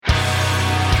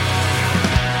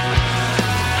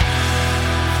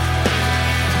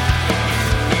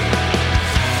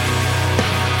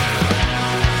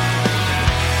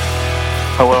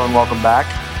Hello and welcome back.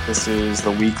 This is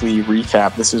the weekly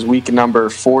recap. This is week number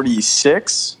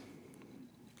 46.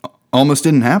 Almost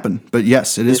didn't happen, but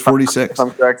yes, it is 46. If I'm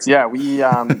correct. Yeah,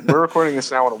 we're recording this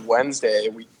now on a Wednesday.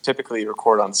 We typically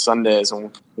record on Sundays,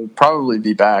 and we'll probably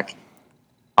be back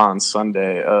on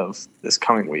Sunday of this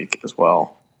coming week as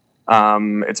well.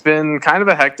 It's been kind of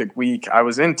a hectic week. I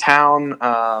was in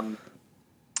town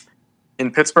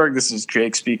in Pittsburgh. This is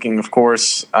Jake speaking, of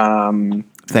course.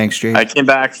 Thanks, Jake. I came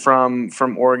back from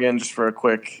Oregon just for a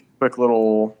quick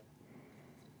little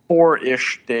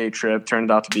 4-ish day trip.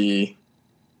 Turned out to be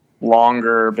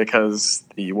longer because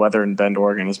the weather in Bend,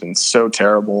 Oregon has been so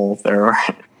terrible.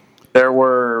 There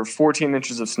were 14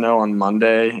 inches of snow on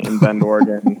Monday in Bend,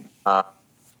 Oregon.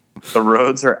 The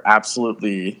roads are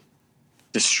absolutely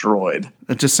destroyed.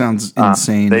 That just sounds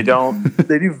insane. They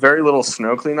do very little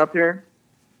snow cleanup here.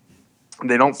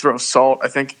 They don't throw salt, I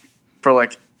think, for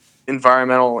like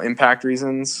environmental impact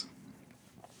reasons.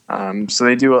 So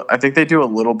I think they do a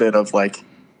little bit of like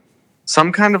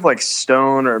some kind of like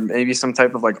stone or maybe some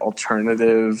type of like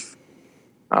alternative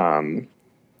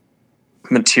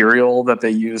material that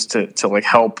they use to like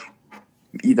help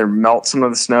either melt some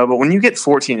of the snow. But when you get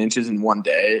 14 inches in one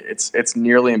day, it's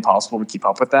nearly impossible to keep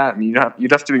up with that. I mean,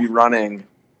 you'd have to be running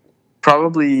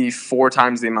probably 4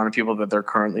 times the amount of people that they're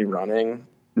currently running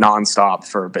nonstop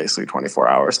for basically 24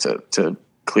 hours to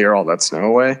clear all that snow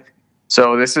away.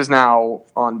 So this is now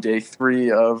on day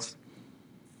 3 of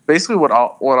basically what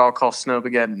I'll call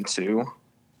Snowmageddon 2.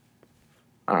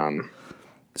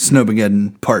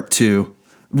 Snowmageddon Part 2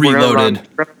 Reloaded.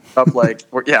 We're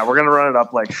gonna run it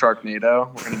up like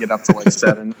Sharknado. We're gonna get up to like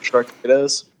 7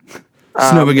 Sharknadoes.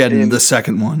 Snowmageddon, the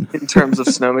second one. In terms of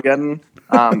Snowmageddon,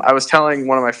 I was telling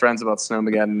one of my friends about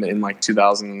Snowmageddon in like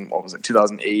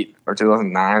 2008 or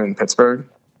 2009 in Pittsburgh,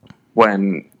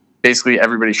 when basically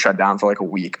everybody shut down for like a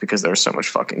week because there was so much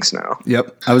fucking snow.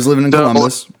 Yep, I was living in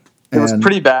Columbus. It was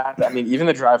pretty bad. I mean, even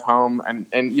the drive home, and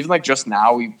even like just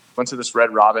now, we went to this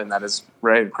Red Robin that is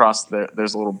right across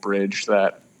there's a little bridge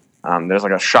that there's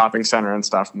like a shopping center and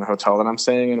stuff from the hotel that I'm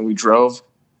staying in. And we drove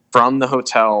from the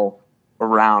hotel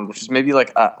around, which is maybe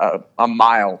like a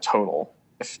mile total,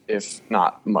 if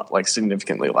not like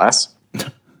significantly less.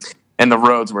 And the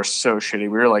roads were so shitty. We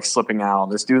were like slipping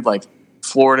out. This dude like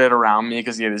floored it around me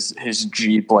because he had his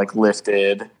Jeep like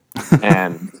lifted,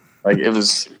 and like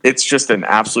it's just an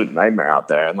absolute nightmare out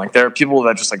there. And like there are people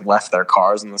that just like left their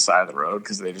cars on the side of the road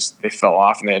because they fell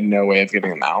off and they had no way of getting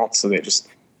them out. So they just,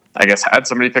 I guess, had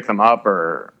somebody pick them up,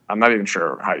 or I'm not even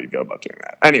sure how you go about doing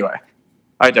that. Anyway,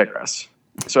 I digress.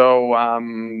 So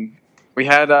we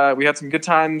had some good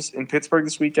times in Pittsburgh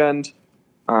this weekend.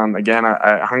 Again,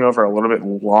 I hung over a little bit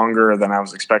longer than I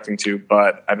was expecting to,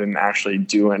 but I didn't actually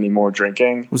do any more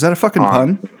drinking. Was that a fucking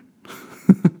pun?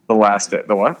 The last day.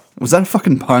 The what? Was that a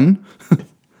fucking pun?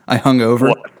 I hung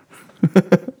over.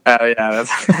 Yeah,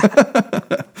 that's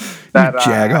that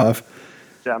jag off.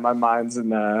 Yeah, my mind's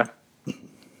in a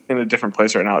different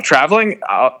place right now. Traveling,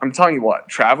 I'm telling you what,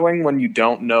 traveling when you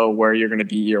don't know where you're going to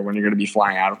be or when you're going to be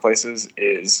flying out of places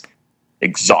is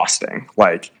exhausting.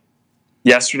 Like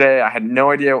yesterday, I had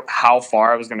no idea how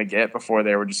far I was going to get before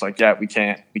they were just like, yeah, we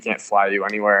can't fly you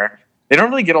anywhere. They don't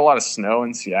really get a lot of snow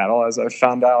in Seattle, as I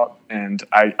found out. And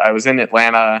I was in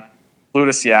Atlanta, flew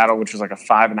to Seattle, which was like a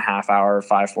 5.5 hour,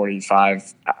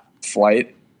 5:45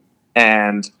 flight.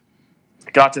 And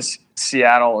got to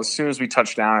Seattle. As soon as we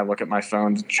touched down, I look at my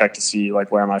phone to check to see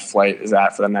like where my flight is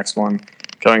at for the next one,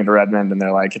 going to Redmond. And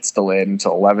they're like, it's delayed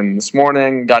until 11 this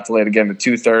morning. Got delayed again to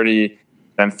 2:30,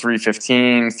 then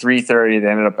 3:15, 3:30. They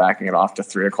ended up backing it off to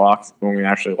 3 o'clock when we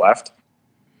actually left.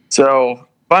 So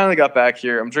finally got back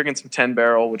here. I'm drinking some 10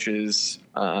 Barrel, which is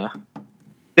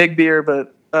big beer,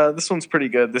 but this one's pretty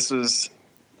good.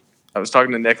 I was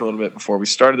talking to Nick a little bit before we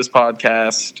started this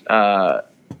podcast.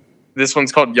 This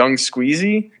one's called Young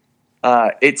Squeezy.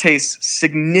 It tastes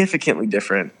significantly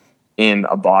different in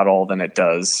a bottle than it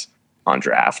does on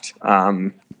draft.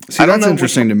 See, that's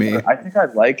interesting to me. I think I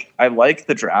like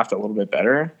the draft a little bit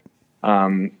better.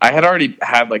 I had already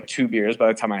had like 2 beers by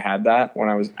the time I had that when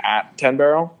I was at 10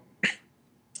 Barrel.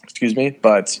 Excuse me,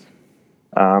 but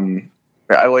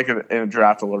I like it in a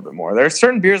draft a little bit more. There are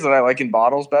certain beers that I like in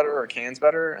bottles better or cans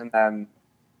better, and then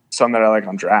some that I like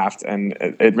on draft. And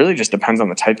it really just depends on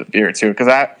the type of beer too, because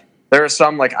there are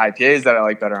some like IPAs that I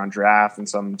like better on draft, and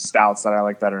some stouts that I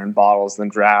like better in bottles than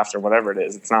draft, or whatever it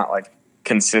is. It's not like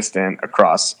consistent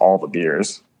across all the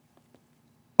beers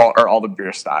or all the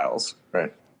beer styles,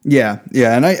 right? Yeah,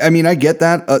 and I mean I get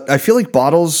that. I feel like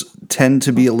bottles tend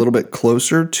to be a little bit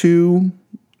closer to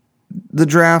the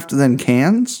draft than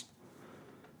cans.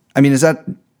 I mean, is that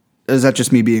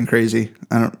just me being crazy?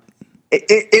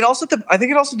 It also I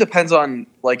think it also depends on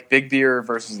like big beer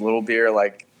versus little beer,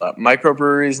 like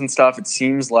microbreweries and stuff. It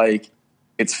seems like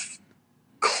it's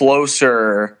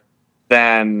closer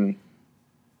than,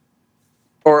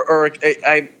 or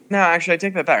no, actually I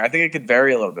take that back. I think it could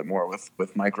vary a little bit more with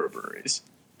microbreweries.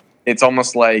 It's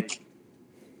almost like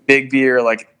big beer,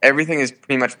 like everything is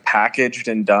pretty much packaged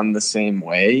and done the same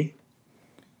way.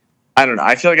 I don't know.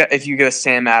 I feel like if you get a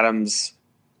Sam Adams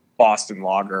Boston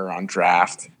Lager on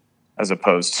draft, as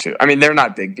opposed to, I mean, they're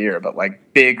not big beer, but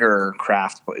like bigger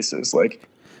craft places, like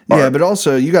but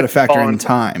also you got to factor in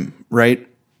time, right?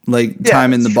 Like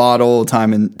time in the bottle,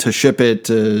 time in to ship it,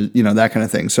 to that kind of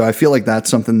thing. So I feel like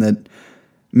that's something that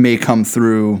may come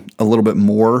through a little bit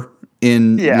more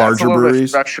in larger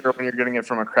breweries. Bit fresher when you're getting it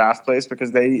from a craft place,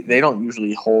 because they don't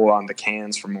usually hold on to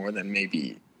cans for more than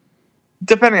maybe,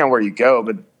 depending on where you go,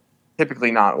 but typically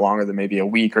not longer than maybe a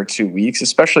week or 2 weeks,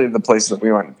 especially the places that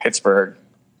we went in Pittsburgh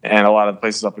and a lot of the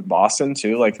places up in Boston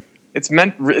too. Like it's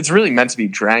really meant to be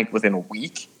drank within a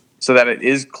week, so that it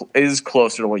is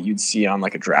closer to what you'd see on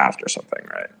like a draft or something,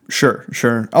 right?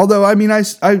 Sure. Although I mean,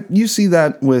 you see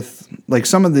that with like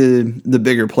some of the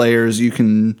bigger players. You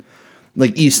can,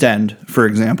 like East End, for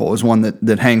example, is one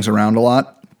that hangs around a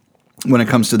lot when it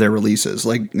comes to their releases.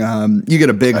 Like you get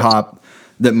a big hop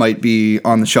that might be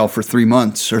on the shelf for 3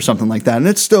 months or something like that, and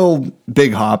it's still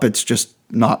big hop. It's just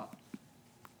not.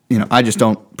 I just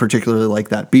don't particularly like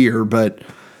that beer, but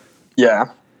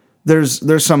yeah,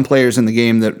 there's some players in the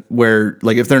game where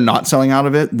like if they're not selling out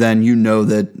of it, then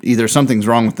that either something's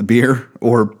wrong with the beer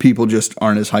or people just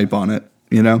aren't as hype on it,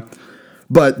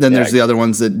 But then there's the other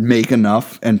ones that make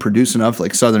enough and produce enough,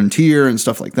 like Southern Tier and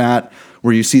stuff like that,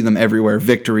 where you see them everywhere.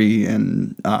 Victory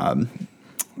and I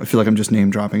feel like I'm just name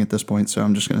dropping at this point, so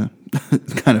I'm just gonna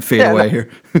kind of fade away here.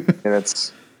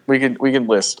 And we can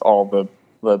list all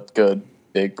the good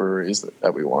big breweries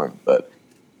that we want, but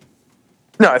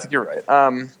no, I think you're right.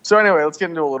 So anyway, let's get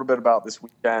into a little bit about this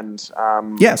weekend.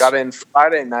 Yes. Got in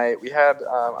Friday night. We had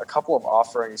a couple of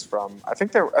offerings from I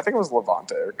think it was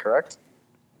Levante, correct?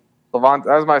 Levante.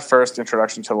 That was my first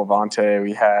introduction to Levante.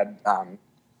 We had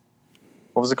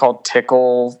what was it called?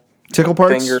 Tickle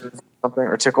parts, finger something,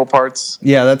 or tickle parts.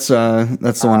 Yeah, that's the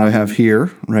one I have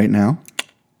here right now,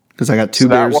 because I got two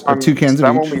cans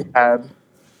of each.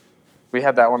 We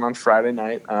had that one on Friday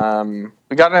night.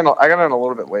 I got in a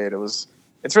little bit late.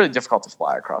 It's really difficult to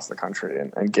fly across the country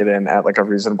and get in at like a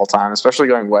reasonable time, especially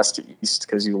going west to east,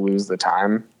 because you lose the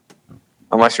time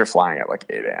unless you're flying at like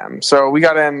 8 a.m. So I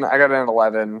got in at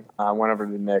 11, went over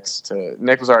to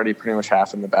Nick was already pretty much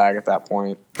half in the bag at that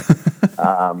point,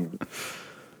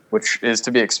 which is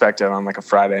to be expected on like a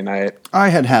Friday night. I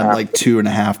had like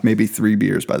 2.5, maybe 3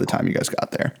 beers by the time you guys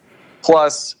got there.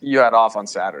 Plus you had off on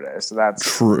Saturday, so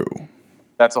that's true.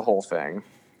 That's a whole thing.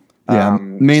 Yeah,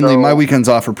 mainly my weekends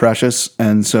off are precious,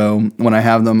 and so when I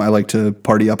have them, I like to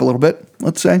party up a little bit,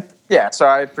 let's say. Yeah, so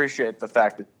I appreciate the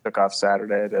fact that you took off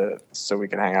Saturday so we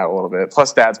can hang out a little bit.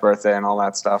 Plus Dad's birthday and all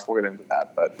that stuff. We'll get into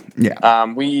that, but yeah.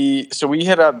 We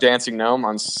hit up Dancing Gnome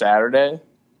on Saturday,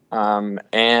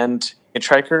 and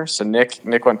Hitchhiker. So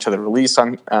Nick went to the release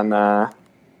on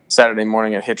Saturday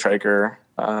morning at Hitchhiker.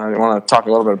 I want to talk a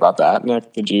little bit about that.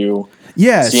 Nick, did you?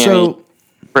 Yeah.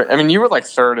 I mean, you were like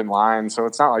third in line, so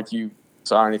it's not like you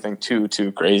saw anything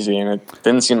too crazy, and it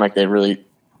didn't seem like they really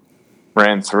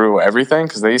ran through everything,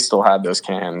 because they still had those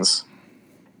cans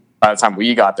by the time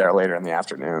we got there later in the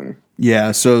afternoon.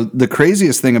 Yeah, so the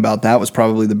craziest thing about that was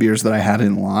probably the beers that I had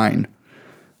in line.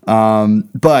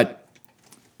 But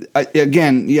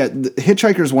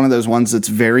Hitchhiker is one of those ones that's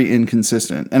very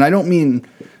inconsistent. And I don't mean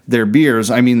their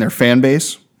beers, I mean their fan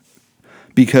base,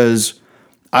 because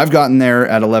I've gotten there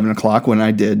at 11 o'clock when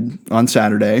I did on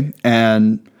Saturday,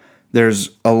 and there's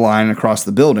a line across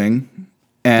the building.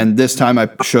 And this time I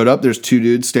showed up, there's 2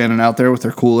 dudes standing out there with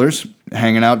their coolers,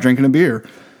 hanging out, drinking a beer.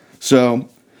 So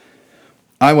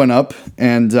I went up,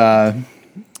 and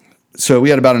so we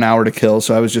had about an hour to kill.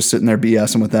 So I was just sitting there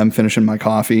BSing with them, finishing my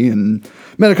coffee, and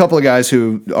met a couple of guys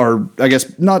who are, I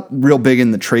guess, not real big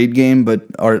in the trade game, but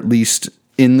are at least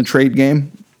in the trade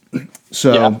game.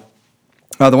 So... yeah.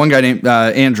 The one guy named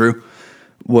Andrew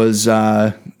was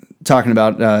talking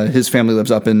about his family lives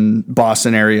up in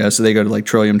Boston area, so they go to like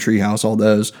Trillium, Treehouse, all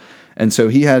those. And so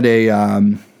he had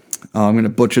I'm going to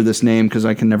butcher this name because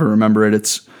I can never remember it.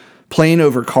 It's plane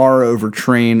over car over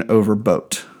train over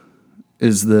boat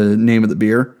is the name of the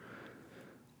beer.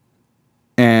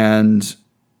 And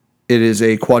it is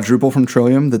a quadruple from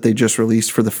Trillium that they just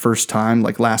released for the first time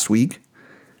like last week.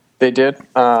 They did.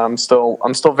 I'm still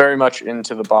very much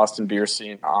into the Boston beer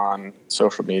scene on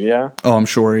social media. Oh, I'm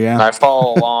sure, yeah. And I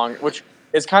follow along, which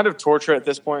it's kind of torture at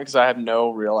this point because I have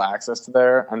no real access to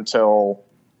there until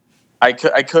I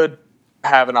could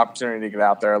have an opportunity to get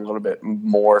out there a little bit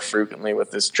more frequently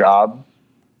with this job,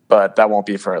 but that won't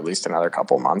be for at least another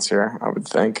couple months here, I would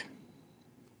think.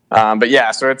 But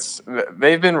yeah, so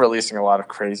they've been releasing a lot of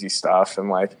crazy stuff, and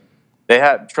like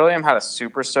Trillium had a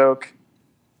super soak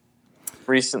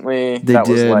recently.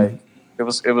 Was like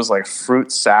it was like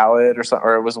fruit salad or something,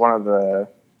 or it was one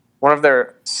of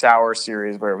their sour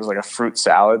series where it was like a fruit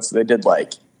salad. So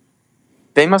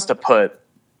they must have put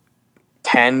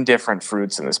 10 different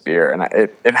fruits in this beer, and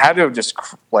it had to have just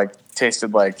like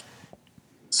tasted like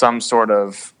some sort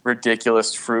of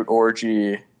ridiculous fruit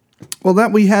orgy. Well,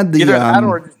 that we had the either that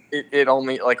or it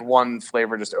only like one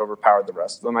flavor just overpowered the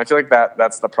rest of them. I feel like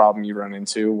that's the problem you run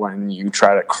into when you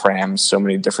try to cram so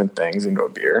many different things into a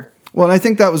beer. Well, and I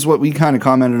think that was what we kind of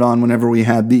commented on whenever we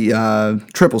had the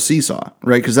triple seesaw,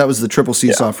 right? Because that was the triple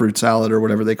seesaw fruit salad or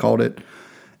whatever they called it,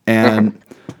 and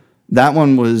that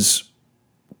one was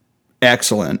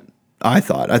excellent. I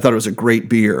thought it was a great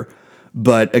beer,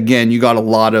 but again, you got a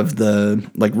lot of the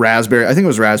like raspberry. I think it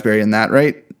was raspberry in that,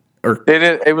 right? Or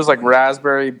it was like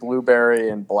raspberry, blueberry,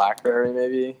 and blackberry,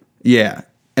 maybe. Yeah,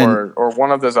 or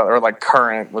one of those other, or like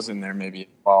currant was in there maybe as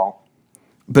well.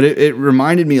 But it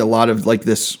reminded me a lot of like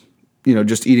this,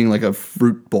 just eating like a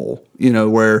fruit bowl,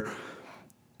 where,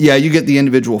 yeah, you get the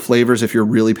individual flavors if you're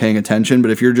really paying attention,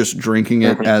 but if you're just drinking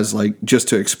it as like just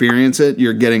to experience it,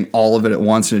 you're getting all of it at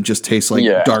once, and it just tastes like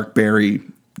dark berry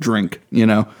drink,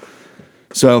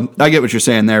 So I get what you're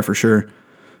saying there for sure.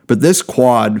 But this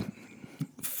quad,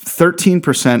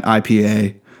 13%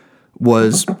 IPA,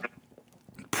 was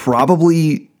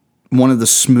probably one of the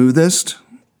smoothest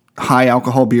high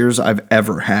alcohol beers I've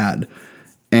ever had.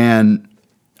 And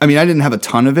I mean, I didn't have a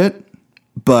ton of it,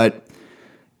 but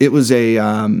it was it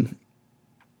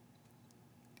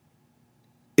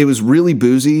was really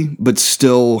boozy, but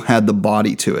still had the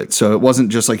body to it. So it wasn't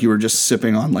just like you were just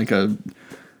sipping on like a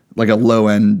low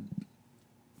end,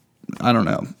 I don't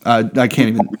know. I can't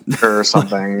even or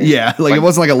something. Yeah, like it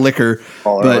wasn't like a liquor,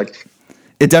 but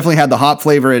it definitely had the hop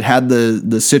flavor. It had the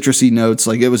citrusy notes.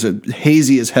 Like it was a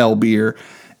hazy as hell beer,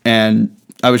 and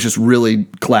I was just really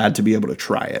glad to be able to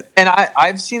try it. And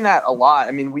I've seen that a lot.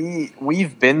 I mean,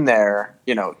 we've been there,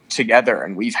 together,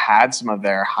 and we've had some of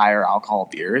their higher alcohol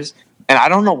beers. And I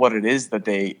don't know what it is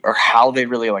that or how they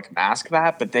really like mask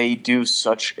that, but they do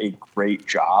such a great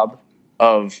job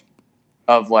of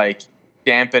like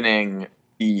dampening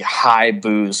the high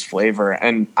booze flavor.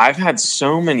 And I've had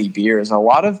so many beers, a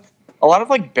lot of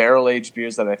like barrel aged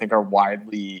beers that I think are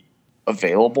widely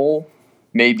available,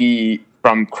 maybe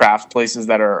from craft places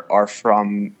that are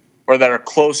from, or that are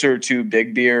closer to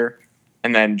big beer,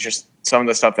 and then just some of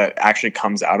the stuff that actually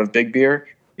comes out of big beer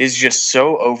is just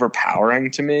so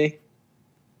overpowering to me.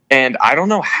 And I don't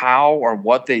know how or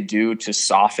what they do to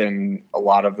soften a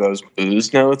lot of those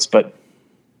booze notes, but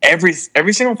every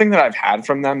single thing that I've had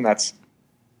from them, that's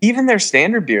even their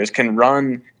standard beers can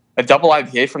run, a double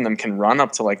IPA from them can run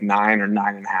up to like 9 or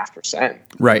 9.5%.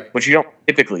 Right. Which you don't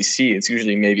typically see. It's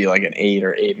usually maybe like an 8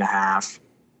 or 8.5.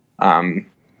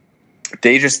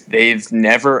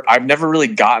 I've never really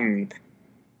gotten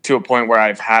to a point where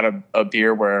I've had a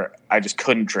beer where I just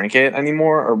couldn't drink it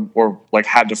anymore, or like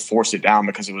had to force it down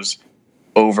because it was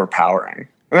overpowering.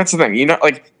 And that's the thing,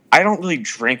 like I don't really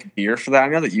drink beer for that. I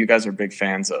know that you guys are big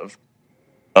fans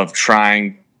of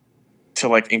trying to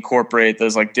like incorporate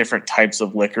those like different types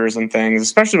of liquors and things,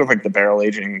 especially with like the barrel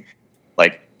aging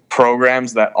like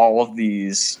programs that all of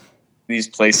these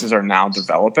places are now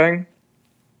developing.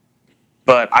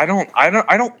 But I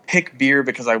don't pick beer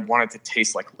because I want it to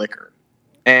taste like liquor.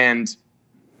 And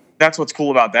that's what's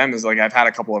cool about them is like I've had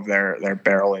a couple of their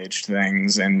barrel aged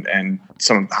things and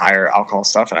some of the higher alcohol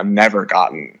stuff, and I've never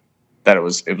gotten that it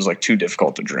was like too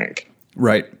difficult to drink.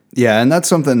 Right. Yeah, and that's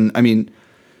something, I mean,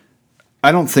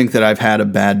 I don't think that I've had a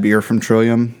bad beer from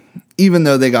Trillium, even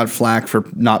though they got flack for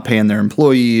not paying their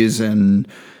employees and,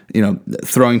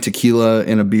 throwing tequila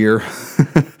in a beer.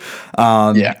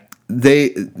 Yeah.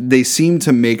 They seem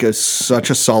to make such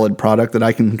a solid product that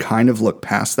I can kind of look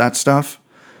past that stuff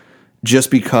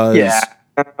just because. Yeah.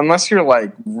 Unless you're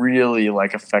like really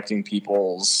like affecting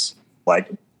people's like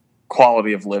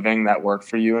quality of living that work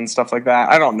for you and stuff like that.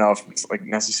 I don't know if it's like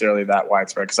necessarily that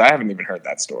widespread because I haven't even heard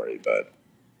that story, but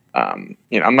I'm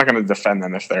not going to defend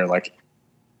them if their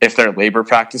labor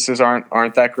practices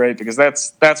aren't that great, because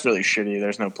that's really shitty.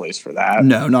 There's no place for that.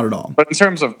 No, not at all. But in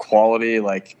terms of quality,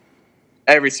 like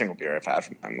every single beer I've had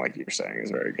from them, like you were saying, is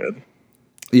very good.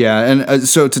 Yeah, and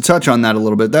so to touch on that a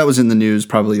little bit, that was in the news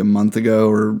probably a month ago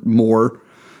or more.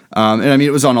 And I mean,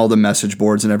 it was on all the message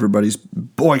boards and everybody's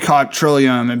boycott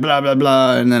Trillium and blah, blah,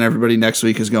 blah. And then everybody next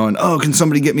week is going, oh, can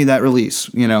somebody get me that release?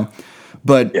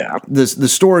 But the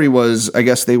story was, I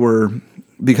guess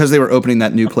because they were opening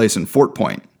that new place in Fort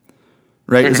Point,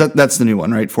 right? Mm-hmm. That's the new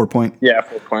one, right? Fort Point? Yeah,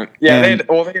 Fort Point. Yeah,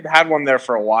 they had one there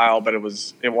for a while, but it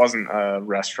wasn't a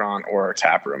restaurant or a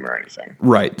tap room or anything.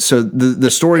 Right. So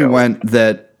the story went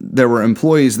that there were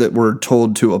employees that were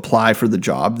told to apply for the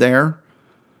job there.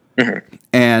 Mm-hmm.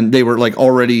 And they were like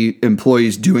already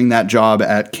employees doing that job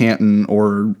at Canton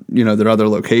or, their other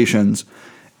locations.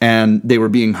 And they were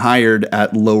being hired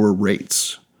at lower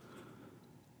rates.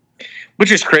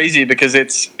 Which is crazy because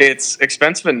it's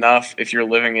expensive enough if you're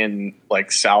living in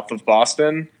like south of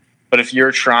Boston. But if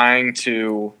you're trying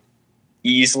to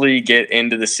easily get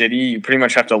into the city, you pretty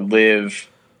much have to live,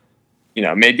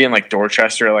 maybe in like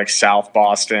Dorchester, like South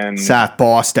Boston. South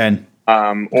Boston.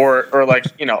 Or like,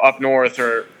 up north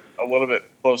or a little bit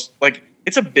close. Like,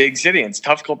 it's a big city. It's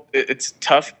tough. It's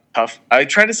tough. I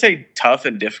tried to say tough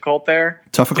and difficult there.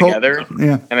 Tufficult? Together.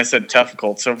 Yeah. And I said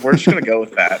Tufficult. So we're just going to go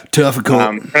with that. Tufficult.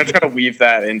 I'm going to try to weave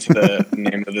that into the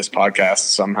name of this podcast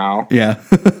somehow. Yeah.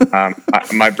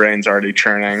 My brain's already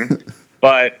churning.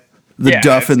 But the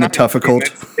Duff and the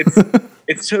Tufficult.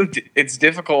 It's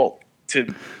difficult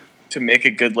to make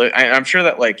a good living. I'm sure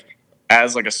that like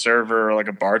as like a server or like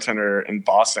a bartender in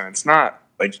Boston, it's not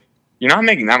like you're not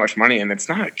making that much money, and it's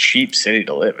not a cheap city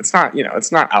to live. It's not,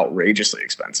 it's not outrageously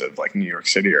expensive like New York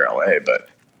City or LA, but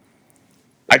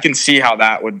I can see how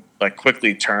that would like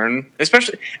quickly turn,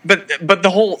 especially, but the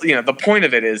whole, the point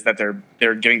of it is that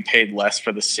they're getting paid less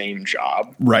for the same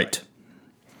job. Right.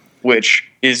 Which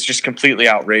is just completely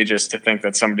outrageous to think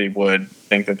that somebody would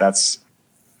think that that's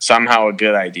somehow a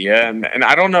good idea. And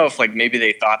I don't know if like maybe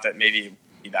they thought that maybe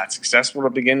that's successful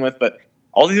to begin with, but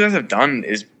all these guys have done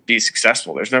is be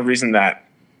successful. There's no reason that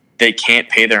they can't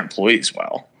pay their employees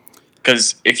well.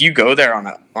 Because if you go there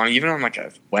on even on like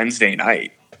a Wednesday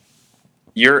night,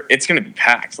 it's going to be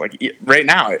packed. Like right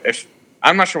now,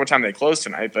 I'm not sure what time they close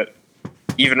tonight, but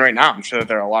even right now, I'm sure that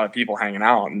there are a lot of people hanging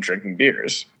out and drinking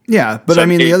beers. Yeah, but so I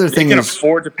mean, the other thing is, they can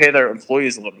afford to pay their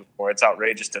employees a little bit more. It's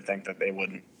outrageous to think that they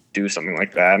wouldn't do something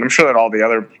like that. And I'm sure that all the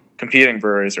other competing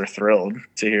breweries are thrilled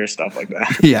to hear stuff like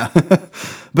that. Yeah.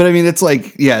 But I mean, it's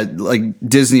like, like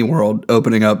Disney World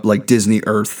opening up like Disney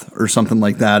Earth or something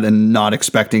like that and not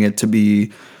expecting it to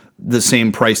be the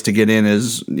same price to get in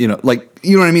as, like,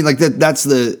 you know what I mean? Like that's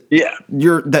the,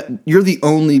 you're the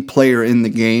only player in the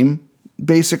game,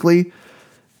 basically.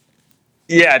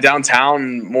 Yeah.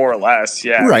 Downtown, more or less.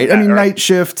 Yeah. Right. I mean, Night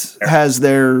Shift has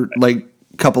their like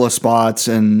couple of spots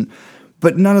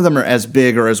but none of them are as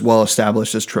big or as well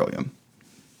established as Trillium.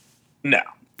 No.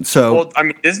 So, well, I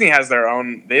mean, Disney has their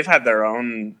own. They've had their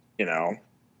own,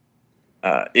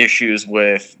 issues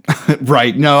with.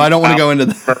 Right. No, I don't want to go into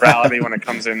that. Morality when it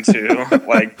comes into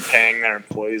like paying their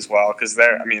employees well, because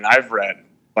I mean, I've read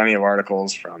plenty of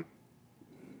articles from,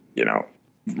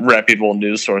 reputable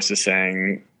news sources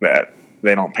saying that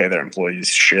they don't pay their employees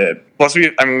shit. Plus,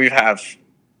 we have,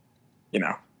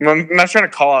 I'm not trying to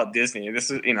call out Disney. This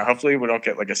is, hopefully we don't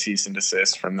get like a cease and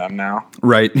desist from them now.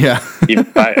 Right. Yeah.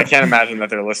 I can't imagine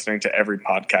that they're listening to every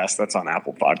podcast that's on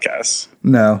Apple Podcasts.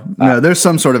 No. There's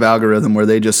some sort of algorithm where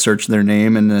they just search their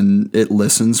name and then it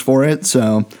listens for it.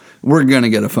 So we're going to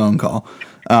get a phone call.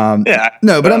 Yeah.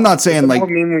 No, but I'm not saying like,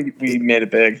 we made it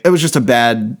big. It was just a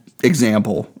bad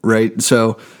example. Right.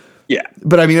 So, yeah.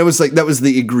 But I mean, it was like, that was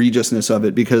the egregiousness of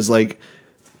it because like,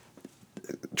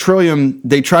 Trillium,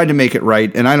 they tried to make it right,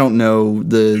 and I don't know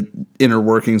the inner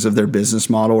workings of their business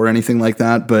model or anything like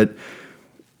that, but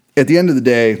at the end of the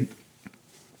day,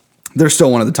 they're still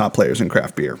one of the top players in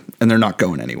craft beer, and they're not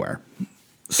going anywhere.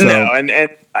 So, no, and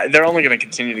they're only going to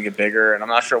continue to get bigger, and I'm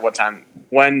not sure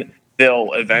when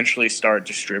they'll eventually start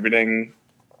distributing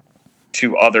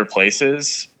to other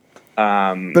places.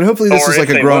 But hopefully this is like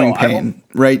a growing pain,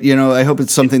 right? I hope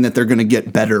it's something that they're going to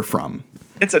get better from.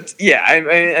 I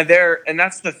mean, and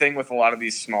that's the thing with a lot of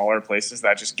these smaller places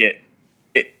that just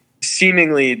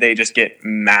seemingly they just get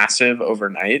massive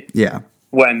overnight. Yeah.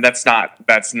 When that's not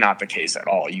the case at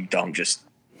all. You don't just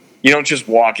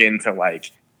walk into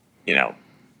like,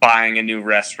 buying a new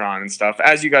restaurant and stuff.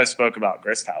 As you guys spoke about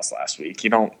Grist House last week, you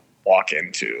don't walk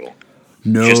into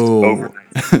just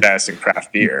overnight success in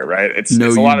craft beer, right? It's a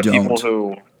lot of people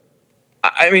who,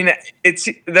 I mean,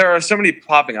 there are so many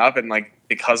popping up, and like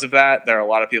because of that, there are a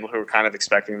lot of people who are kind of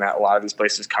expecting that a lot of these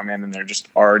places come in and they're just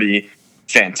already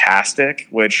fantastic,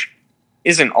 which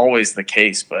isn't always the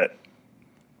case. But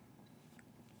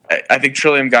I think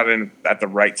Trillium got in at the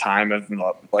right time of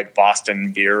like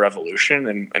Boston beer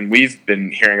revolution, and we've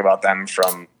been hearing about them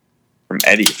from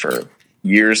Eddie for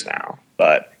years now.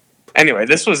 But anyway,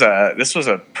 this was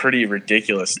a pretty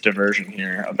ridiculous diversion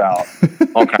here about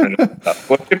all kinds of stuff.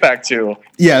 Let's get back to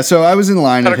So I was in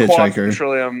line at Hitchhiker.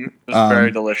 Trillium was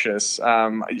very delicious.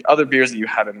 Other beers that you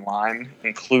had in line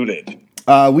included.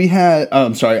 I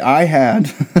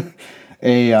had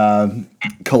a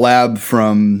collab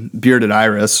from Bearded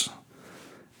Iris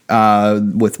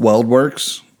with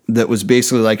Weldworks that was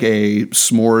basically like a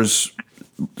s'mores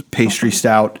pastry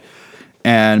stout.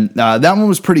 And that one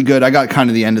was pretty good. I got kind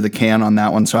of the end of the can on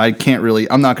that one, so I can't really,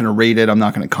 I'm not going to rate it. I'm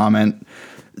not going to comment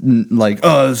like,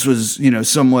 oh, this was,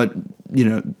 somewhat,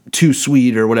 too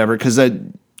sweet or whatever, because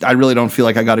I really don't feel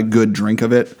like I got a good drink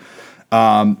of it.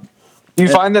 Do you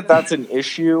find that that's an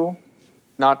issue?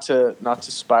 Not to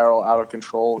spiral out of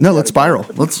control. No, let's spiral.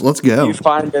 Let's go. Do you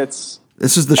find this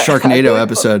is the Sharknado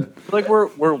episode. I feel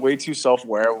like we're way too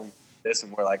self-aware of this,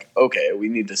 and we're like, okay, we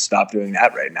need to stop doing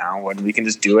that right now when we can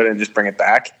just do it and just bring it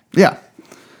back. Yeah.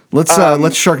 Let's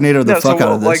Sharknado the fuck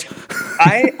out of this.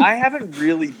 Like, I haven't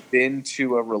really been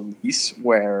to a release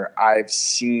where I've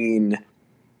seen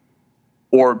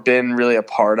or been really a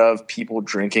part of people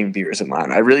drinking beers in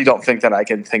line. I really don't think that I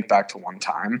can think back to one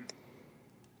time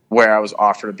where I was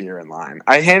offered a beer in line.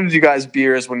 I handed you guys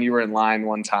beers when you were in line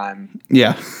one time.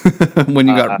 Yeah, when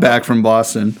you got back from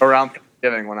Boston. Around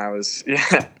Thanksgiving when I was,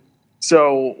 yeah.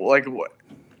 So, like, what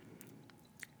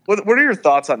are your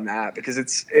thoughts on that? Because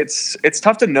it's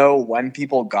tough to know when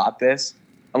people got this.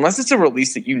 Unless it's a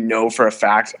release that you know for a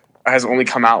fact has only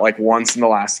come out like once in the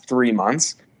last 3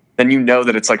 months, then you know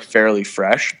that it's like fairly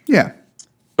fresh. Yeah.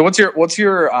 So what's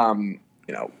your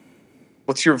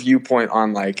viewpoint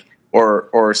on like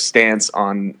or stance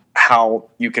on how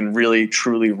you can really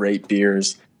truly rate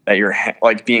beers that you're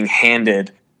like being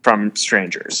handed from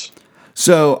strangers?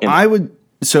 So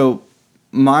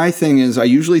my thing is I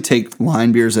usually take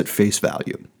line beers at face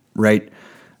value, right?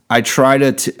 I try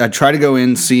to go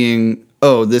in seeing,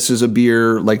 oh, this is a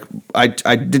beer. Like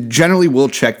I generally will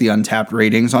check the Untapped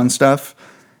ratings on stuff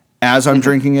as I'm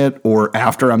drinking it or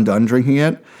after I'm done drinking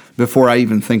it before I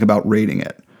even think about rating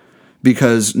it.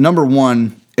 Because number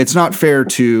one, it's not fair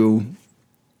to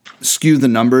skew the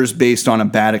numbers based on a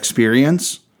bad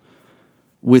experience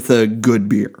with a good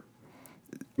beer.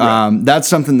 Right. That's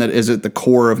something that is at the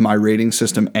core of my rating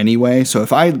system anyway. So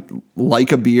if I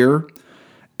like a beer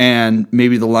and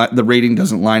maybe the rating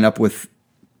doesn't line up with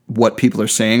what people are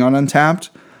saying on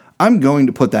Untapped, I'm going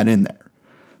to put that in there.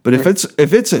 But if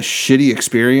it's a shitty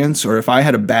experience or if I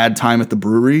had a bad time at the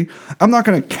brewery, I'm not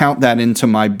going to count that into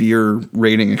my beer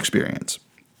rating experience.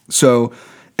 So,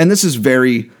 and this is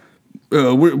very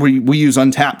we use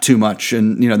Untapped too much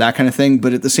and that kind of thing.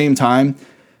 But at the same time,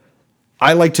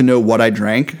 I like to know what I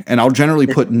drank, and I'll generally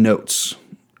put notes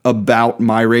about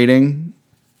my rating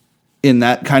in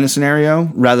that kind of scenario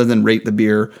rather than rate the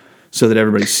beer so that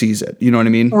everybody sees it. You know what I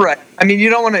mean? Right. I mean,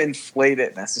 you don't want to inflate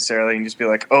it necessarily and just be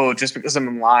like, oh, just because I'm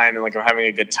in line and like I'm having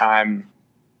a good time.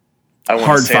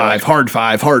 Hard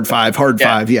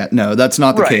five. Yeah, no, that's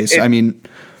not the case.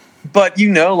 But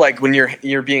like when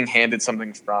you're being handed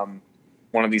something from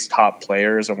one of these top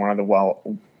players or one of the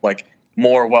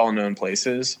more well-known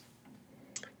places,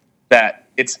 that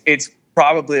it's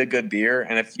probably a good beer,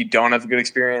 and if you don't have a good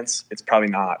experience, it's probably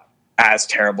not as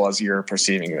terrible as you're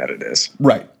perceiving that it is.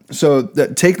 Right. So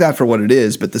take that for what it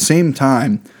is, but at the same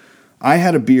time, I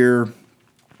had a beer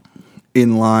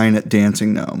in line at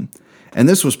Dancing Gnome, and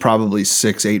this was probably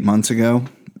 6-8 months ago,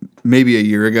 maybe a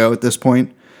year ago at this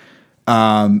point.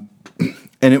 And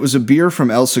it was a beer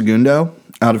from El Segundo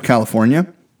out of California.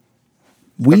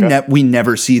 We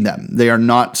never see them. They are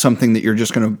not something that you're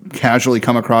just going to casually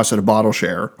come across at a bottle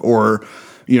share or,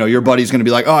 your buddy's going to be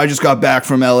like, oh, I just got back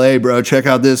from LA, bro. Check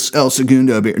out this El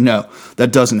Segundo beer. No,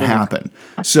 that doesn't happen.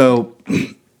 So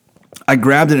I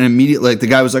grabbed it and immediately the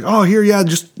guy was like, oh, here, yeah,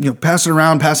 just, pass it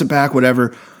around, pass it back,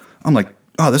 whatever. I'm like,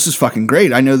 oh, this is fucking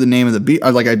great. I know the name of the beer.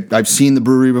 I've seen the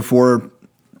brewery before.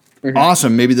 Mm-hmm.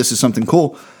 Awesome. Maybe this is something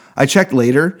cool. I checked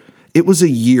later. It was a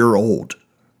year old.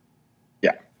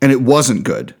 And it wasn't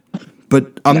good,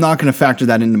 but I'm not going to factor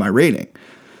that into my rating.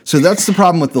 So that's the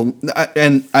problem with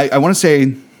and I want to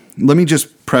say, let me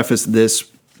just preface this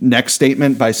next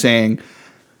statement by saying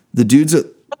the dudes at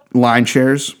Line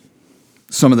Shares,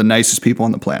 some of the nicest people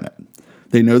on the planet.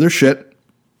 They know their shit.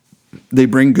 They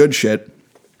bring good shit.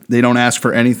 They don't ask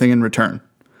for anything in return.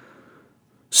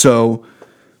 So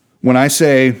when I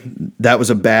say that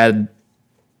was a bad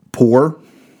pour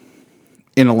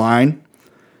in a line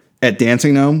at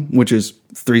Dancing Gnome, which is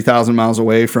 3,000 miles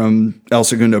away from El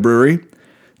Segundo Brewery,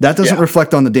 that doesn't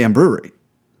reflect on the damn brewery.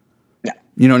 Yeah.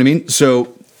 You know what I mean?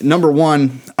 So, number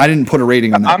one, I didn't put a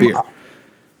rating on that beer.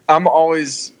 I'm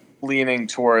always leaning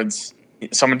towards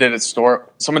someone didn't store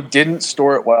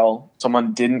it well.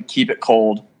 Someone didn't keep it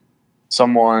cold.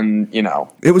 Someone,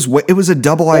 it was a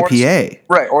double IPA,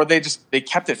 right? Or they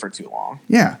kept it for too long.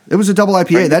 Yeah, it was a double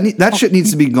IPA. Right? That shit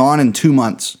needs to be gone in 2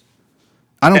 months.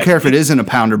 I don't care if it is in a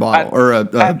pounder bottle or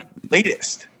at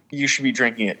latest. You should be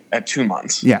drinking it at 2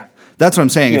 months. Yeah, that's what I'm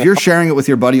saying. If you're sharing it with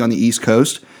your buddy on the East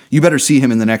Coast, you better see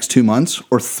him in the next 2 months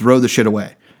or throw the shit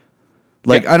away.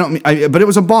 But it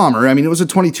was a bomber. I mean, it was a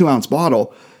 22-ounce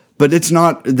bottle, but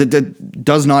that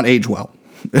does not age well.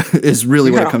 Is really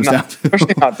what it comes down to.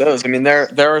 Especially not those. I mean, there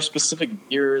are specific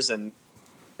beers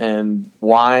and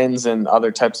wines and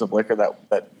other types of liquor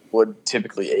that would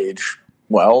typically age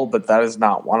well, but that is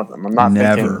not one of them.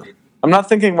 I'm not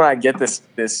thinking when I get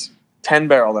this 10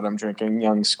 barrel that I'm drinking,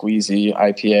 Young Squeezy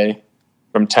IPA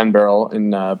from 10 Barrel in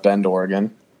Bend,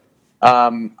 Oregon.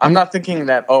 I'm not thinking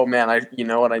that, oh man, you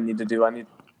know what I need to do? I need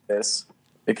to do this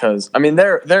because I mean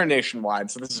they're nationwide,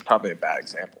 so this is probably a bad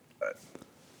example. But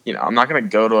I'm not going to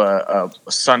go to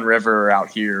a Sun River out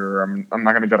here. Or I'm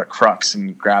not going to go to Crux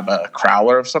and grab a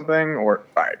crowler of something, or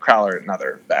crowler,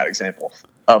 another bad example,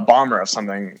 a bomber of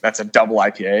something that's a double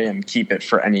IPA and keep it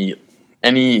for any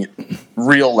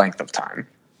real length of time.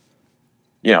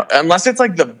 Unless it's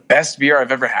like the best beer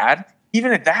I've ever had.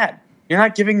 Even at that, you're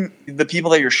not giving the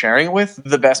people that you're sharing it with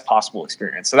the best possible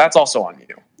experience. So that's also on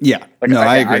you. Yeah,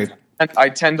 I agree. I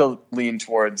tend to lean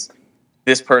towards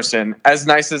this person, as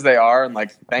nice as they are, and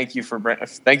like thank you for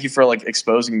like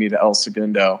exposing me to El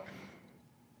Segundo.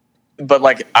 But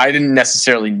like I didn't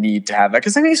necessarily need to have that,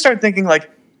 because then you start thinking like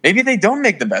maybe they don't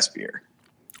make the best beer,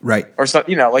 right? Or so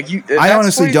like you. I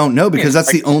honestly don't know, because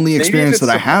that's the only experience that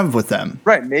I have with them.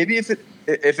 Right? Maybe if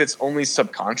it's only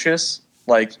subconscious,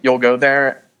 like you'll go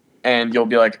there and you'll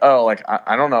be like, oh, like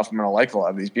I don't know if I'm gonna like a lot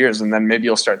of these beers, and then maybe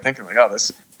you'll start thinking like, oh,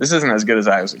 this isn't as good as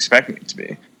I was expecting it to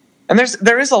be. And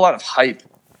there is a lot of hype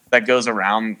that goes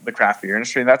around the craft beer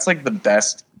industry. That's like the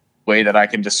best way that I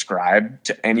can describe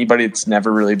to anybody that's never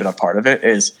really been a part of it,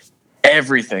 is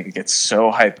everything gets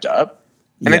so hyped up,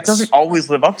 and it doesn't always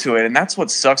live up to it. And that's what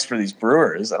sucks for these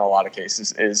brewers in a lot of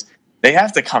cases, is they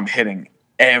have to come hitting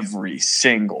every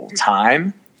single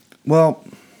time. Well,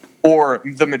 or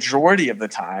the majority of the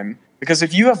time, because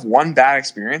if you have one bad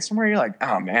experience somewhere, you're like,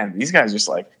 oh man, these guys just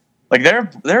like there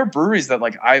are breweries that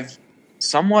like I've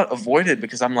somewhat avoided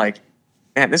because I'm like,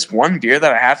 man, this one beer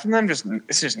that I had from them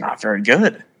it's just not very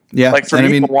good. Yeah, like for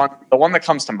me, the one that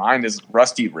comes to mind is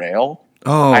Rusty Rail.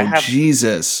 Oh,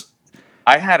 Jesus!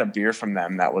 I had a beer from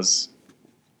them that was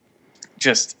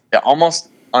just almost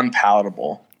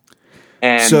unpalatable.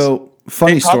 And so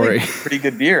funny story, pretty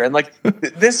good beer. And like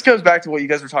this goes back to what you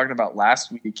guys were talking about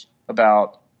last week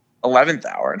about 11th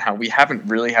Hour and how we haven't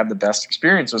really had the best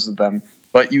experiences with them.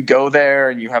 But you go there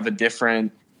and you have a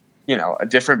different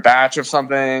batch of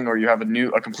something, or you have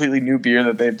a completely new beer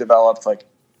that they've developed. Like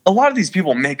a lot of these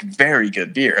people make very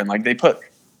good beer, and like they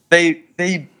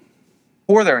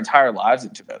pour their entire lives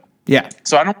into it. Yeah.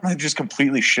 So I don't want to just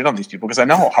completely shit on these people, because I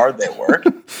know how hard they work.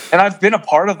 And I've been a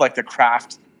part of like the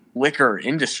craft liquor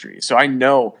industry. So I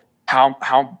know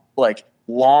how like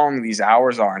long these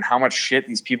hours are and how much shit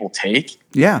these people take.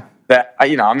 Yeah. That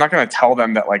I'm not going to tell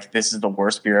them that like this is the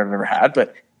worst beer I've ever had,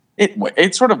 but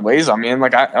it sort of weighs on me. And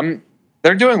like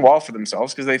they're doing well for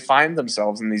themselves, because they find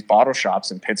themselves in these bottle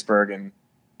shops in Pittsburgh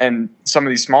and some of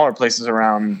these smaller places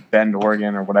around Bend,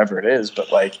 Oregon, or whatever it is.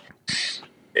 But like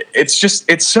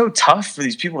it's so tough for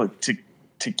these people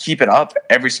to keep it up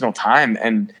every single time.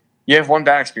 And you have one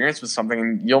bad experience with something,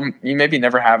 and you maybe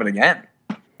never have it again.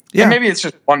 Yeah. And maybe it's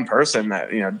just one person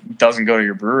that doesn't go to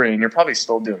your brewery, and you're probably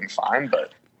still doing fine,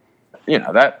 but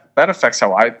that affects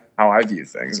how I view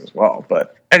things as well.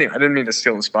 But anyway, I didn't mean to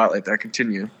steal the spotlight there.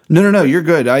 Continue. No, you're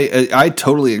good. I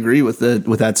totally agree with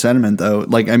that sentiment, though.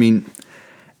 Like, I mean,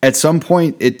 at some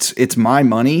point, it's my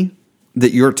money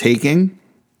that you're taking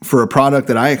for a product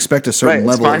that I expect a certain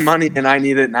level. It's my money and I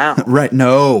need it now. Right?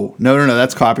 No,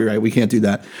 that's copyright. We can't do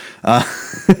that.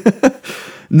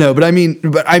 No, but I mean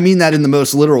that in the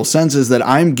most literal sense, is that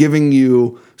I'm giving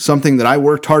you something that I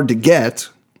worked hard to get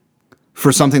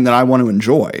for something that I want to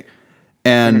enjoy.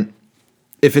 And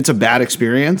if it's a bad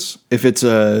experience, if it's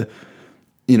the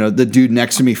dude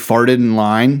next to me farted in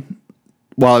line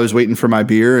while I was waiting for my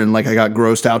beer, and like I got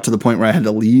grossed out to the point where I had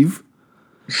to leave,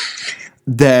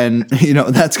 then,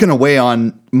 that's going to weigh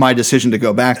on my decision to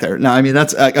go back there. Now, I mean,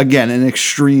 that's again, an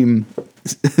extreme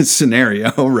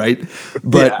scenario, right?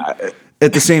 But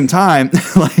at the same time,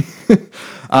 like,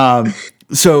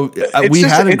 we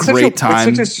had a great time.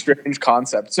 It's such a strange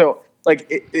concept. So like,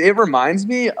 it reminds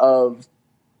me of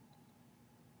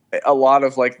a lot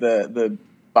of like the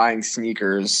buying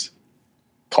sneakers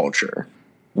culture,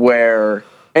 where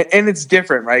and it's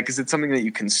different, right? Because it's something that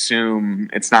you consume.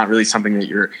 It's not really something that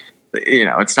you're,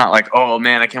 it's not like, oh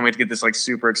man, I can't wait to get this like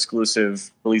super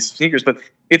exclusive release of sneakers. But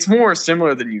it's more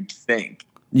similar than you'd think.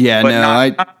 Yeah, but no,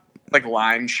 not like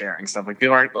line sharing stuff. Like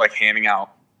people aren't like handing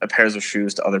out pairs of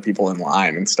shoes to other people in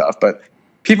line and stuff. But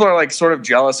people are like sort of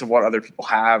jealous of what other people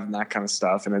have and that kind of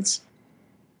stuff. And it's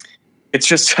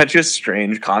just such a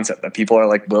strange concept that people are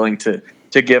like willing to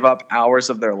give up hours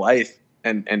of their life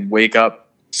and wake up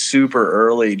super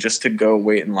early just to go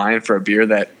wait in line for a beer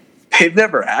that they've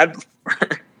never had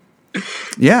before.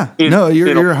 Yeah, no, you're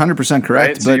 100% correct.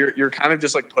 Right? But so you're kind of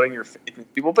just like putting your faith in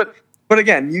people. But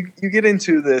again, you get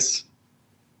into this,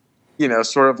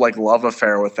 sort of like love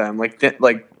affair with them,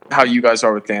 like how you guys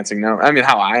are with Dancing Gnome. I mean,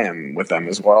 how I am with them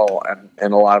as well,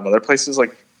 and a lot of other places.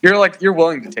 Like you're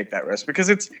willing to take that risk because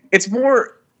it's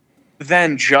more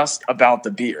than just about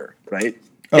the beer, right?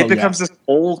 It becomes this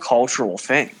whole cultural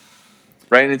thing,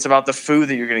 right? And it's about the food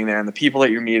that you're getting there and the people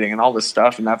that you're meeting and all this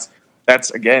stuff. And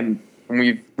that's again,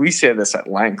 we say this at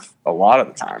length a lot of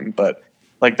the time, but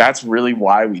like that's really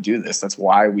why we do this. That's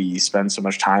why we spend so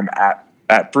much time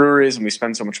at breweries and we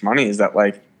spend so much money, is that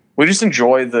like we just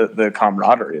enjoy the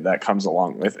camaraderie that comes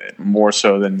along with it more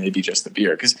so than maybe just the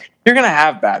beer. Because you're gonna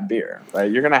have bad beer, right?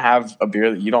 You're gonna have a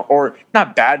beer that you don't, or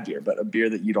not bad beer, but a beer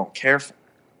that you don't care for.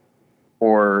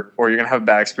 Or you're gonna have a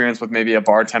bad experience with maybe a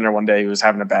bartender one day who was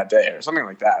having a bad day or something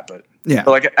like that. But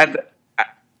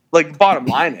like bottom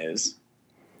line is,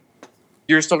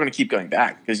 you're still gonna keep going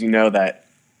back because you know that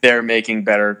they're making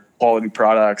better quality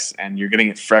products and you're getting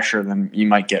it fresher than you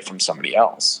might get from somebody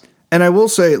else. And I will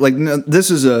say, like, no, this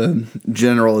is a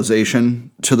generalization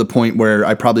to the point where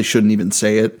I probably shouldn't even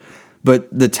say it, but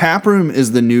the tap room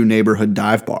is the new neighborhood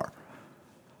dive bar.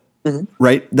 Mm-hmm.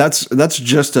 Right? That's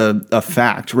just a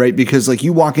fact, right? Because like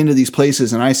you walk into these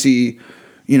places and I see,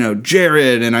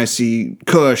 Jared and I see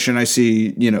Kush and I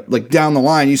see, like down the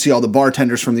line, you see all the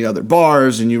bartenders from the other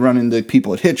bars and you run into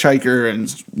people at Hitchhiker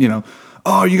and,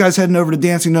 oh, you guys heading over to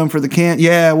Dancing Gnome for the can?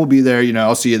 Yeah, we'll be there.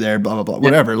 I'll see you there, blah, blah, blah,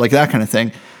 whatever, like that kind of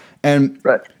thing. And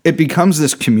It becomes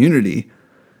this community.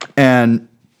 And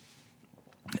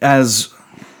as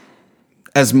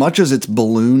much as it's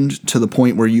ballooned to the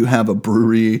point where you have a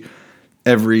brewery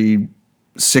every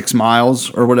 6 miles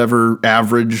or whatever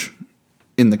average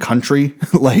in the country,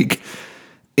 like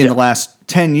in the last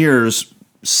 10 years,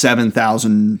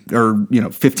 7,000 or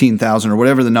 15,000 or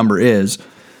whatever the number is,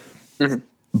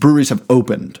 breweries have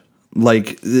opened.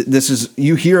 Like this is,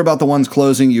 you hear about the ones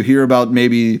closing, you hear about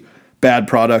maybe bad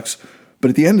products, but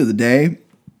at the end of the day,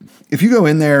 if you go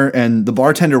in there and the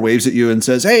bartender waves at you and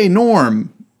says, "Hey,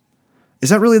 Norm," is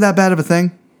that really that bad of a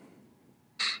thing?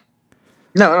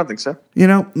 No, I don't think so.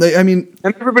 I mean,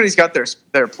 and everybody's got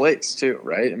their place too,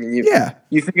 right? I mean,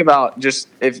 you think about just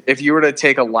if you were to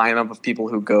take a lineup of people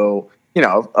who go,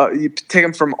 you take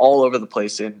them from all over the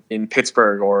place in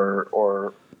Pittsburgh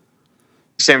or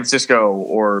San Francisco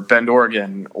or Bend,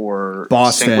 Oregon or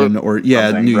Boston or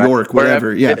New York, right?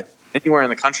 Whatever, anywhere in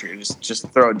the country, just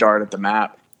throw a dart at the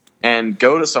map and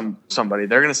go to somebody.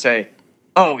 They're going to say,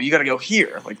 "Oh, you got to go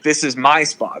here. Like this is my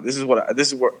spot. This is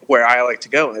where I like to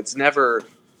go." And it's never,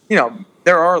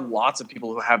 there are lots of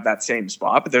people who have that same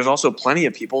spot, but there's also plenty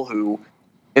of people who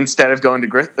instead of going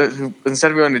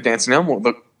to Dancing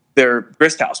Gnome, they're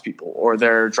Grist House people or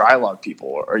they're Dry Log people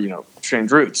or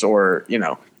Strange Roots or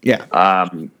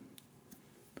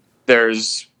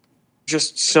there's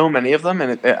just so many of them,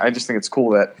 and I just think it's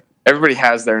cool that everybody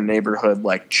has their neighborhood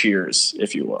like cheers,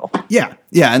 if you will. Yeah,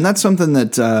 and that's something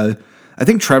that I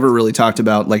think Trevor really talked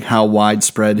about, like how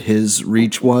widespread his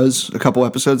reach was a couple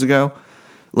episodes ago.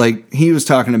 Like he was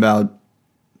talking about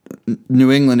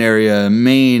New England area,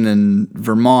 Maine and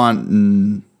Vermont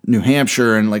and New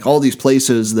Hampshire and like all these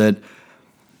places that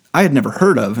I had never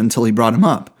heard of until he brought him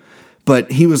up.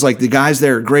 But he was like, the guys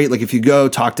there are great. Like if you go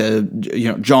talk to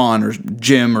John or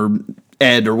Jim or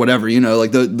Ed or whatever,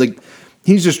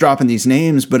 he's just dropping these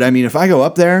names. But I mean, if I go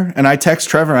up there and I text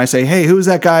Trevor and I say, "Hey, who's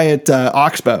that guy at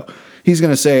Oxbow?" He's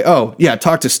going to say, "Oh yeah,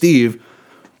 talk to Steve.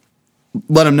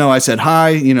 Let him know I said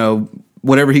hi.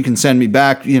 Whatever he can send me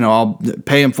back, I'll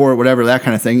pay him for it, whatever, that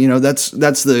kind of thing." That's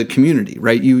the community,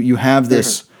 right? You have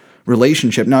this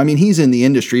relationship. Now, I mean, he's in the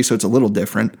industry, so it's a little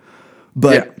different.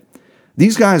 But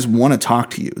these guys want to talk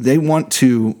to you. They want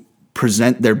to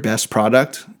present their best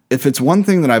product. If it's one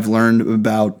thing that I've learned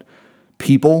about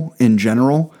people in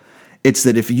general, it's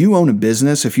that if you own a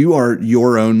business, if you are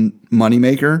your own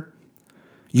moneymaker,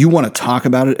 you want to talk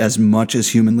about it as much as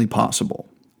humanly possible.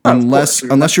 Unless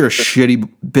you're a shitty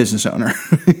business owner,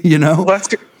 Well,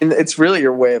 it's really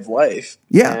your way of life.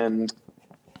 Yeah. And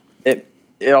it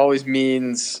always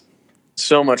means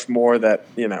so much more that,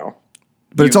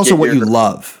 But it's also get what you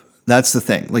love. That's the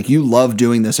thing. Like, you love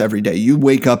doing this every day. You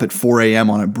wake up at 4 a.m.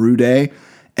 on a brew day,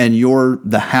 and you're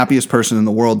the happiest person in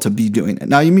the world to be doing it.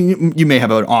 Now, you may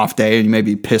have an off day, and you may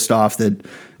be pissed off that,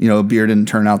 a beer didn't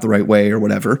turn out the right way or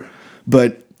whatever.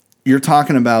 But you're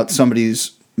talking about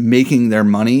somebody's making their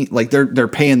money. Like, they're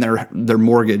paying their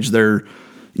mortgage. They're,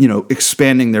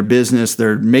 expanding their business.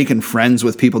 They're making friends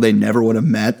with people they never would have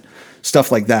met.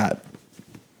 Stuff like that.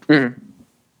 Mm-hmm.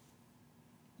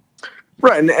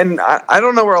 Right, and I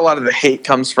don't know where a lot of the hate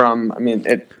comes from. I mean,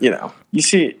 you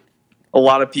see a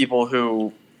lot of people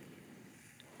who,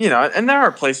 and there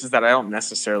are places that I don't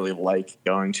necessarily like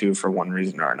going to for one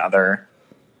reason or another,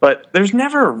 but there's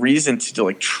never a reason to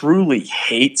like truly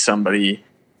hate somebody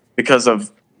because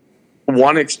of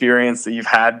one experience that you've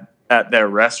had at their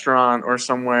restaurant or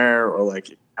somewhere, or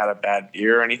like had a bad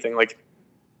beer or anything. Like,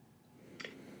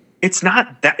 it's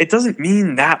not that, it doesn't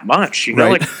mean that much,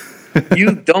 right. Like,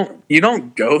 you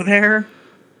don't go there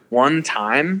one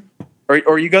time,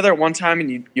 or you go there one time and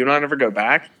you don't ever go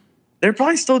back. They're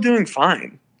probably still doing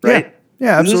fine, right?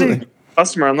 Yeah, absolutely.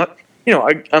 Customer,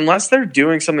 unless they're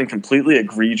doing something completely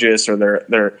egregious, or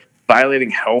they're violating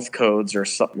health codes or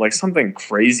something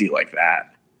crazy like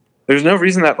that. There's no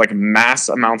reason that like mass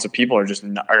amounts of people are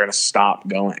going to stop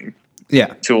going.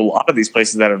 Yeah, to a lot of these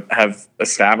places that have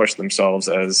established themselves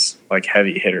as like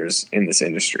heavy hitters in this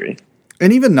industry.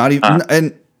 And even not even,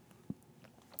 and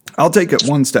I'll take it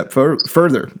one step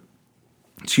further.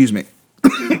 Excuse me.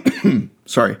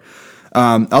 Sorry.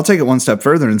 I'll take it one step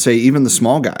further and say even the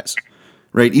small guys,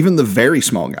 right? Even the very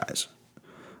small guys.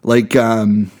 Like,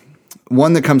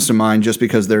 one that comes to mind just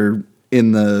because they're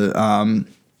in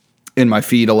my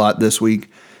feed a lot this week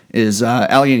is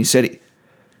Allegheny City.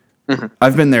 Mm-hmm.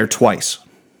 I've been there twice.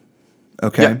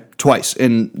 Okay? Yep. Twice.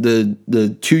 In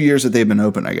the 2 years that they've been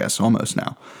open, I guess, almost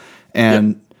now.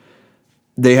 And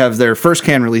they have their first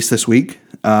can released this week.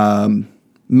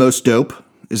 Most Dope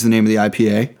is the name of the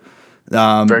IPA.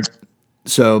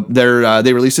 So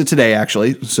they released it today,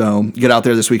 actually. So get out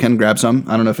there this weekend, grab some.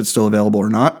 I don't know if it's still available or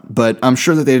not, but I'm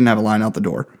sure that they didn't have a line out the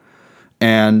door.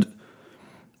 And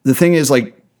the thing is,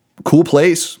 like, cool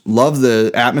place. Love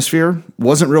the atmosphere.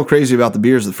 Wasn't real crazy about the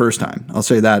beers the first time. I'll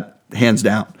say that hands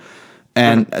down.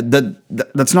 And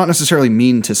that's not necessarily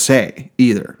mean to say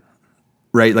either.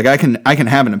 Right, like I can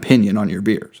have an opinion on your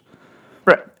beers,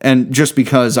 right? And just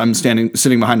because I'm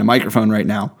sitting behind a microphone right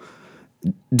now,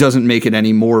 doesn't make it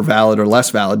any more valid or less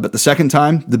valid. But the second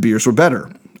time, the beers were better.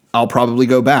 I'll probably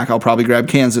go back. I'll probably grab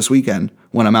cans this weekend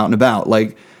when I'm out and about.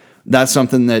 Like, that's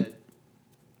something that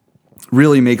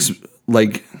really makes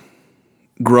like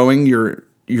growing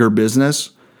your business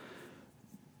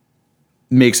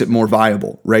makes it more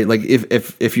viable, right? Like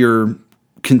if you're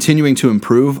continuing to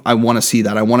improve, I want to see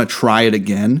that. I want to try it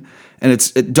again. And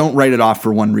don't write it off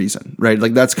for one reason, right?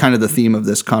 Like, that's kind of the theme of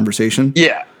this conversation.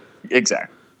 Yeah,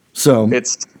 exactly. So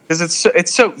it's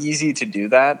so easy to do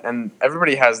that, and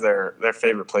everybody has their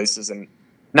favorite places, and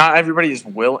not everybody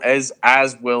is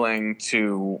as willing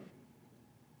to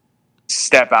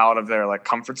step out of their like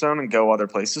comfort zone and go other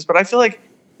places. But I feel like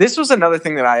this was another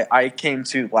thing that I came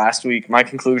to last week. My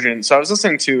conclusion. So I was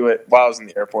listening to it while I was in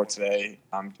the airport today.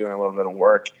 I'm doing a little bit of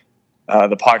work.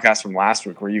 The podcast from last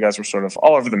week where you guys were sort of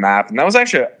all over the map, and that was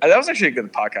actually a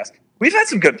good podcast. We've had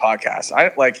some good podcasts.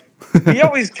 We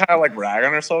always kind of like rag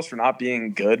on ourselves for not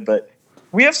being good, but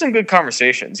we have some good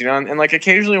conversations, and like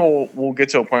occasionally we'll get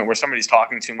to a point where somebody's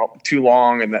talking too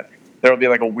long, and that there will be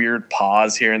like a weird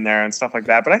pause here and there and stuff like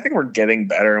that. But I think we're getting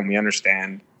better, and we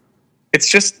understand. It's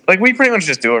just like we pretty much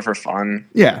just do it for fun.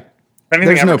 Yeah.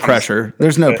 There's no pressure.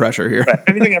 There's no pressure here. If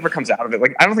anything ever comes out of it,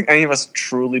 like I don't think any of us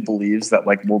truly believes that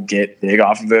like we'll get big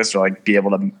off of this or like be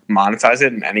able to monetize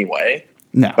it in any way.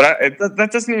 No. But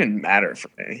that doesn't even matter for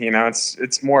me.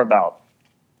 It's more about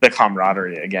the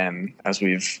camaraderie again, as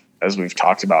we've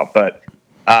talked about. But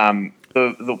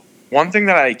the one thing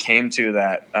that I came to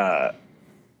that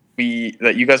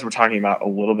you guys were talking about a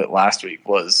little bit last week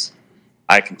was.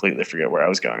 I completely forget where I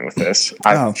was going with this.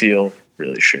 I feel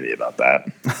really shitty about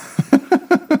that.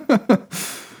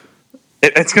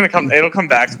 It's gonna come. It'll come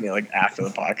back to me like after the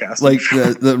podcast. Like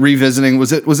the revisiting.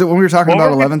 Was it when we were talking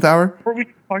about 11th hour? What were we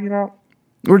talking about?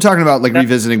 We were talking about like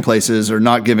revisiting places or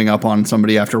not giving up on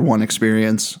somebody after one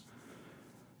experience.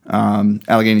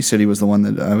 Allegheny City was the one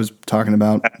that I was talking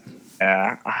about.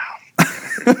 Yeah.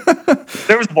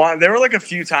 There were like a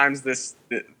few times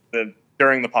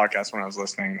during the podcast when I was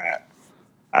listening that.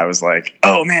 I was like,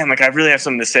 oh man, like I really have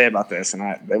something to say about this. And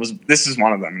this is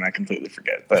one of them and I completely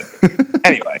forget. But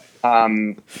anyway,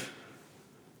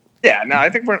 Yeah, no, I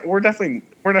think we're definitely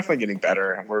getting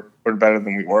better, and we're better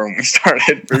than we were when we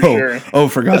started for sure. Oh,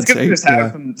 for God's sake! We just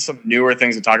have some newer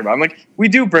things to talk about. And like we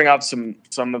do bring up some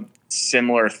of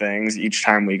similar things each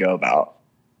time we go about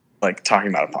like talking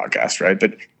about a podcast, right?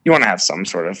 But you want to have some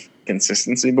sort of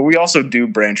consistency. But we also do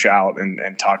branch out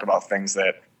and talk about things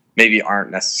that maybe aren't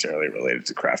necessarily related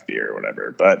to craft beer or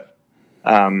whatever. But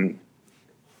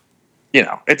you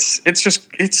know, it's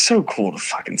so cool to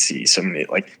fucking see so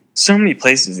many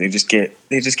places they just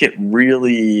get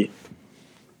really,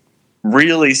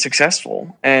 really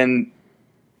successful. And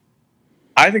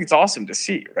I think it's awesome to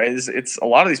see, right? It's a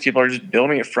lot of these people are just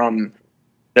building it from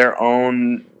their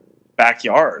own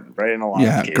backyard, right? In a lot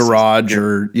of cases, garage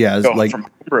or like from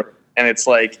homebrew. And it's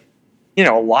like, you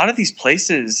know, a lot of these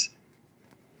places,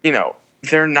 you know,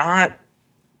 they're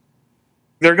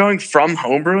going from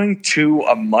homebrewing to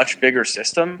a much bigger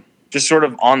system, just sort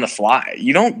of on the fly.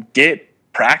 You don't get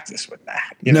practice with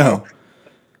that. You know?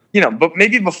 But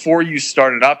maybe before you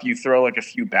start it up, you throw like a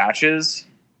few batches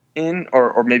in,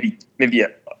 or maybe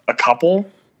a couple,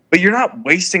 but you're not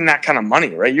wasting that kind of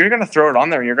money, right? You're going to throw it on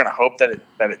there and you're going to hope that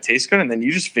it tastes good. And then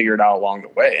you just figure it out along the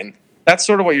way. And that's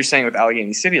sort of what you're saying with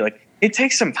Allegheny City. Like it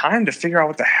takes some time to figure out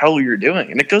what the hell you're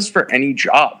doing. And it goes for any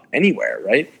job anywhere,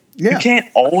 right? Yeah. You can't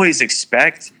always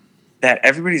expect that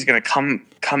everybody's going to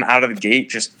come out of the gate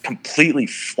just completely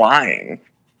flying,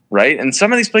 right? And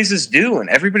some of these places do, and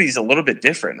everybody's a little bit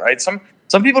different, right? Some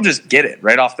people just get it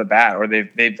right off the bat, or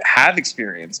they've had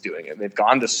experience doing it. They've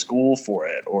gone to school for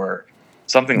it, or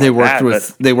something like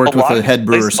that. They worked with a head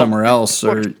brewer somewhere else,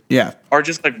 or are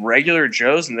just like regular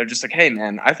Joes, and they're just like, hey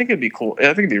man, I think it'd be cool. I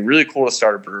think it'd be really cool to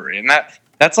start a brewery, and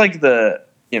that's like the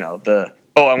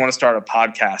I want to start a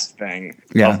podcast thing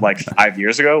of like 5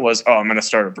 years ago was, I'm going to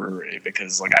start a brewery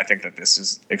because like I think that this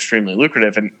is extremely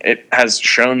lucrative, and it has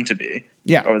shown to be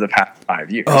over the past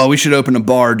 5 years. Oh, we should open a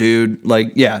bar, dude.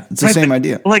 Like, it's the same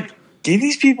idea. Like, give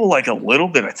these people like a little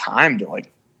bit of time to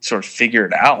like sort of figure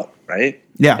it out, right?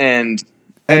 Yeah. And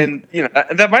you know,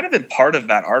 that might have been part of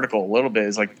that article a little bit,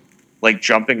 is like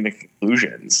jumping to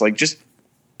conclusions. Like, just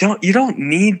you don't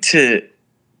need to,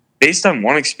 based on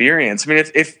one experience. I mean,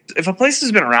 if a place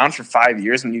has been around for 5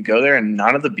 years and you go there and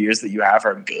none of the beers that you have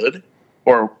are good,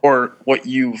 or what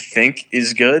you think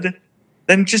is good,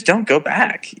 then just don't go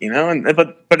back, you know? And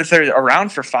but if they're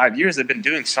around for 5 years, they've been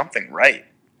doing something right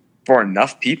for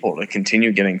enough people to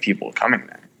continue getting people coming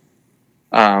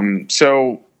there.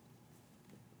 So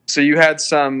you had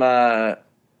some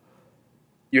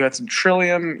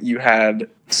Trillium, you had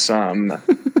some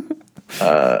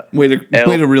way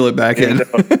to reel it back in.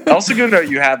 El Segundo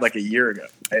you had like a year ago.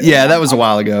 Right? Yeah, that was a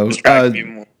while ago.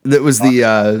 That was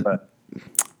the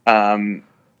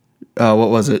what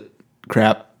was it?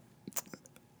 Crap.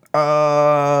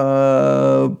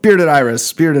 Bearded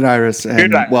Iris,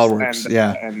 and Wellworks.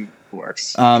 And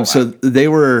Works. So they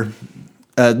were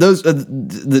those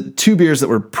the two beers that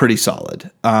were pretty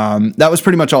solid. That was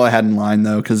pretty much all I had in line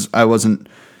though, because I wasn't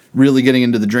really getting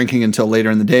into the drinking until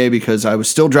later in the day because I was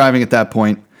still driving at that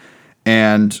point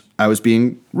and I was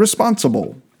being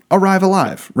responsible. Arrive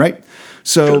alive, right?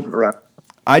 So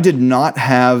I did not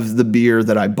have the beer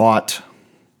that I bought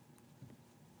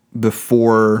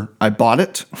before I bought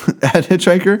it at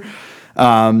Hitchhiker.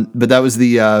 But that was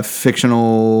the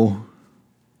Fictional.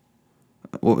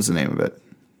 What was the name of it?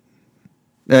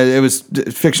 It was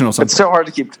Fictional something. It's so hard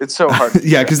to keep.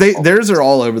 Yeah, because theirs are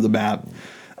all over the map.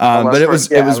 But it was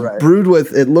brewed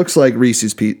with, it looks like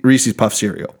Reese's Puff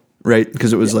cereal, right?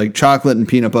 Because it was like chocolate and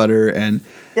peanut butter and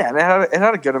and it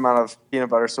had a good amount of peanut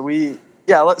butter. So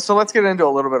let's get into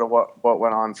a little bit of what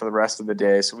went on for the rest of the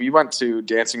day. So we went to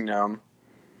Dancing Gnome,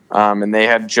 and they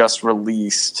had just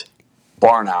released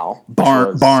Barn Owl.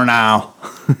 Barn Owl.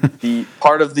 The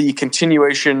part of the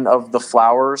continuation of the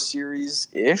Flower series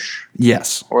ish.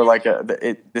 Yes. Or like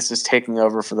this is taking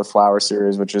over for the Flower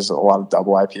series, which is a lot of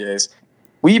double IPAs.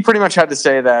 We pretty much had to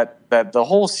say that the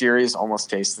whole series almost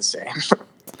tastes the same.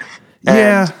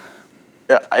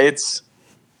 It's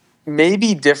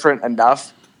maybe different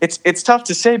enough. It's tough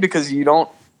to say because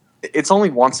it's only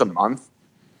once a month,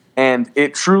 and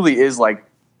it truly is like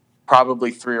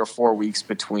probably 3 or 4 weeks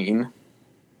between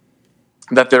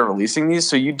that they're releasing these.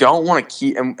 So you don't want to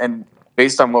keep, and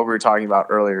based on what we were talking about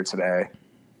earlier today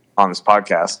on this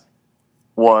podcast,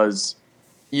 was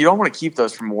you don't want to keep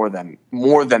those for more than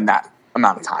that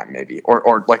amount of time, maybe,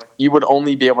 or like you would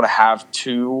only be able to have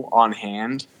 2 on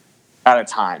hand at a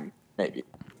time, maybe.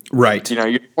 Right. You know,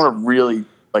 you want to really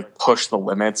like push the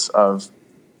limits of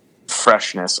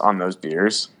freshness on those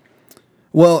beers.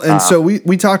 Well, and so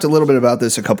we talked a little bit about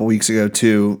this a couple weeks ago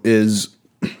too. Is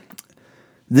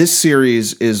this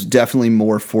series is definitely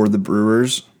more for the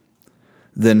brewers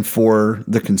than for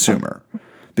the consumer,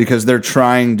 because they're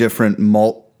trying different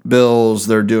malt bills.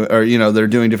 They're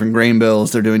doing different grain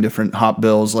bills. They're doing different hop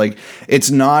bills. Like,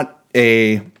 it's not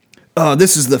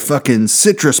this is the fucking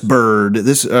citrus bird.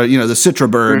 The Citra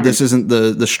bird. Mm-hmm. This isn't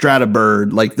the Strata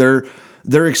bird. Like, they're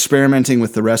experimenting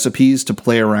with the recipes to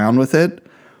play around with it,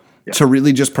 to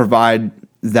really just provide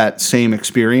that same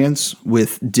experience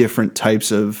with different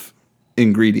types of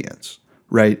ingredients.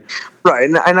 Right. Right.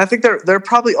 And I think they're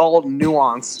probably all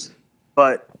nuanced,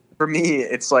 but for me,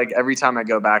 it's like every time I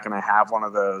go back and I have one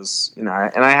of those, and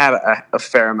I had a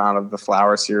fair amount of the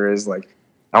flower series. Like,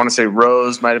 I want to say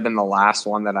Rose might have been the last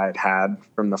one that I'd had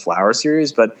from the flower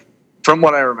series, but from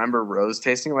what I remember, Rose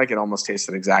tasting like, it almost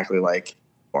tasted exactly like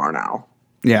Barn Owl.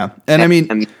 Yeah.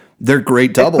 And they're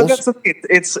great doubles. But that's the thing.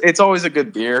 It's always a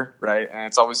good beer, right? And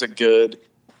it's always a good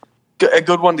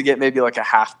one to get maybe like a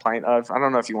half pint of. I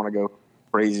don't know if you want to go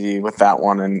crazy with that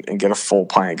one and get a full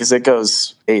pint, because it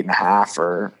goes 8.5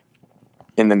 or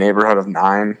in the neighborhood of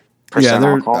 9%.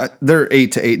 Yeah, they're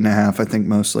 8 to 8.5, I think,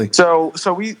 mostly. So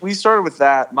we started with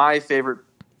that. My favorite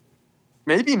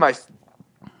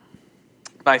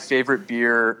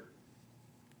beer,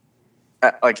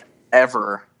 like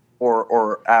ever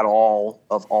or at all,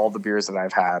 of all the beers that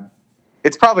I've had,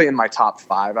 it's probably in my top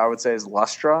 5. I would say is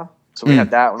Lustra. So we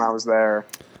had that when I was there.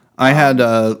 I had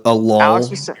a Lull. Alex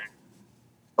was saying,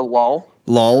 a Lull.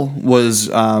 Lull was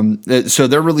so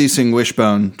they're releasing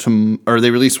Wishbone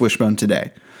they released Wishbone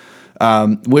today.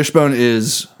 Wishbone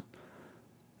is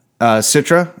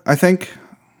Citra, I think,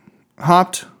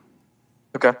 hopped.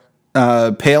 Okay.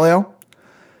 Pale ale.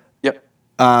 Yep.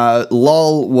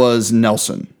 Lull was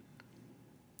Nelson.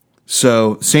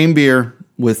 So same beer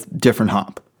with different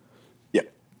hop.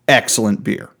 Yep. Excellent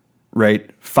beer, right?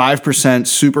 5%,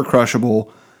 super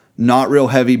crushable, not real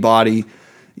heavy body.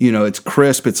 It's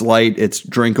crisp, it's light, it's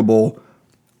drinkable.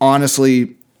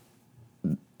 Honestly,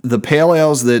 the pale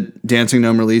ales that Dancing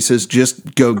Gnome releases,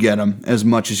 just go get them as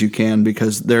much as you can,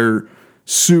 because they're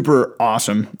super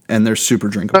awesome and they're super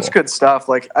drinkable. That's good stuff.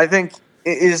 Like, I think,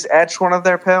 is Etch one of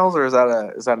their pales, or is that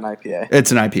an IPA?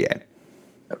 It's an IPA.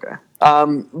 Okay.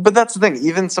 But that's the thing.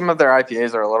 Even some of their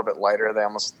IPAs are a little bit lighter. They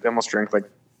almost drink like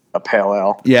a pale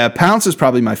ale. Yeah, Pounce is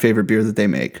probably my favorite beer that they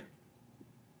make.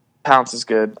 Pounce is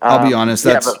good. I'll be honest.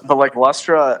 But like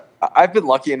Lustra, I've been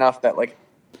lucky enough that, like,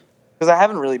 because I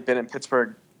haven't really been in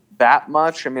Pittsburgh that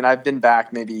much. I mean, I've been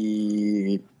back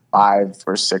maybe 5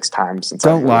 or 6 times since.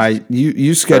 Don't lie.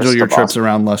 You schedule your trips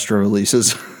around Lustra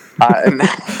releases. And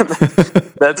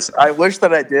I wish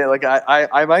that I did. Like,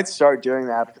 I might start doing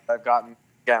that, because I've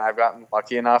gotten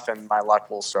lucky enough, and my luck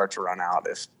will start to run out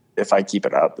if I keep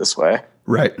it up this way.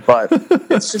 Right. But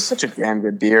it's just such a damn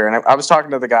good beer. And I was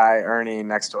talking to the guy, Ernie,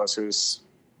 next to us, who's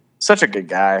such a good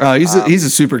guy. Oh, he's a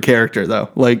super character, though.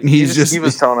 Like, he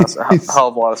was telling us a hell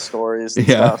of a lot of stories and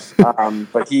stuff.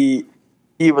 But he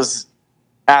was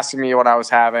asking me what I was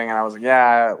having, and I was like,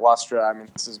 yeah, Lustra, I mean,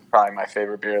 this is probably my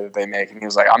favorite beer that they make. And he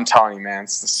was like, I'm telling you, man,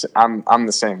 I'm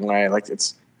the same way. Like,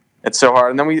 it's so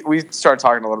hard. And then we started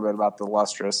talking a little bit about the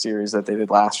Lustra series that they did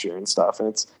last year and stuff.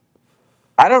 And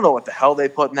I don't know what the hell they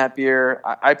put in that beer.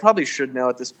 I probably should know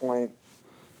at this point,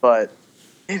 but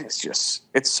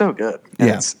it's so good.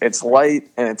 And it's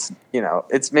light, and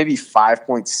it's maybe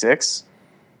 5.6,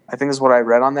 I think is what I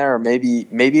read on there, or maybe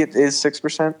it is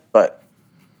 6%, but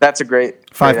that's a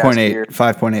great 5.8.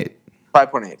 5.8.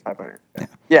 5.8.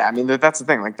 Yeah, I mean, that's the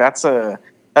thing. Like, that's an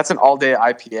all-day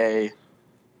IPA.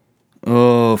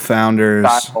 Oh, Founders.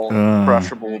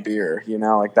 Crushable beer.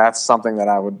 Like, that's something that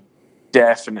I would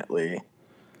definitely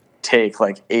take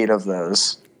like 8 of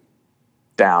those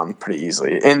down pretty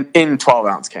easily in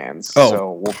 12-ounce cans. Oh,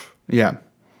 so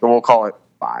we'll call it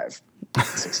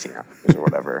 16 ounces or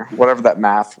whatever that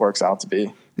math works out to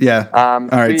be. Yeah. All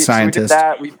right, scientist.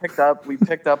 So we did that. We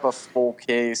picked up a full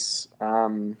case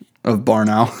of Barn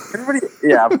Owl.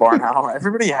 Barn Owl.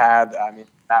 Everybody had. I mean,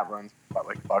 that runs about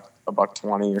like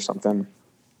 $1.20 or something.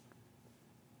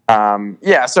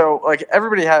 So like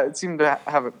everybody seemed to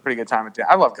have a pretty good time at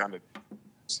I love Gundam.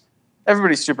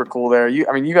 Everybody's super cool there.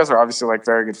 You guys are obviously like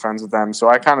very good friends with them. So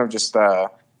I kind of just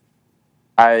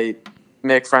I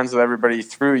make friends with everybody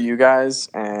through you guys,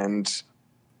 and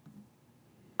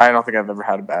I don't think I've ever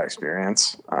had a bad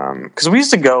experience. Because we used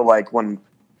to go like when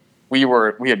we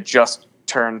had just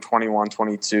turned 21,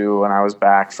 22, and I was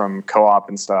back from co-op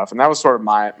and stuff, and that was sort of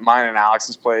mine and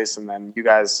Alex's place, and then you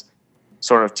guys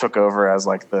sort of took over as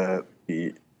like the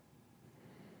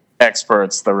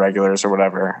experts, the regulars or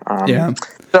whatever.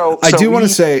 So I do want to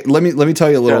say, let me tell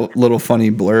you a little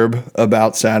funny blurb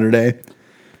about Saturday.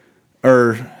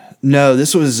 Or no,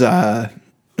 this was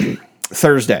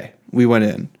Thursday. We went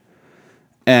in,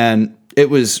 and it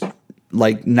was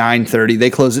like 9:30. They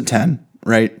close at 10,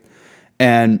 right?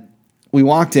 And we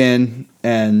walked in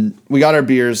and we got our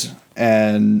beers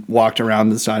and walked around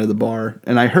the side of the bar.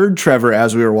 And I heard Trevor,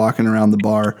 as we were walking around the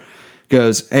bar,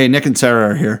 goes, "Hey, Nick and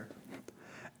Sarah are here."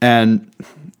 And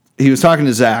he was talking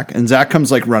to Zach, and Zach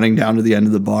comes like running down to the end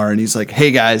of the bar, and he's like,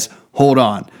 "Hey guys, hold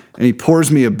on." And he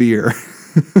pours me a beer,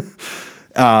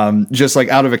 just like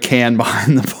out of a can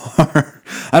behind the bar.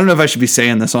 I don't know if I should be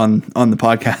saying this on the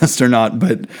podcast or not,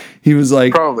 but he was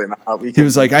like, probably not. He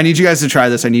was like, "I need you guys to try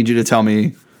this. I need you to tell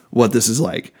me what this is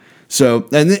like." So,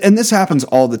 and this happens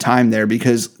all the time there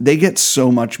because they get so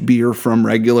much beer from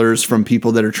regulars, from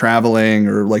people that are traveling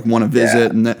or like want to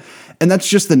visit, and that's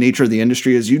just the nature of the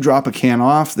industry. Is you drop a can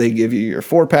off, they give you your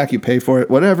 4-pack, you pay for it,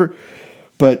 whatever.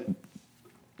 But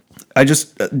I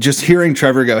just hearing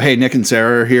Trevor go, "Hey, Nick and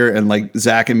Sarah are here," and like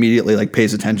Zach immediately like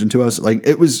pays attention to us. Like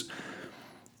it was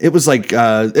like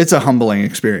it's a humbling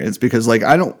experience because like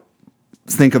I don't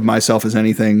think of myself as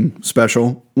anything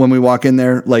special when we walk in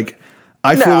there. Like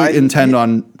I fully intend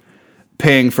on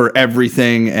paying for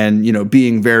everything and, you know,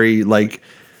 being very like,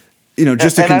 you know,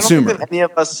 just a consumer. I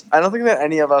don't think that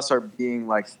any of us are being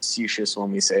like facetious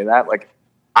when we say that. Like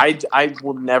I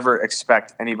will never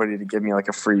expect anybody to give me like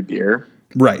a free beer.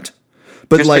 Right.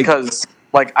 But just like, because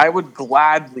like I would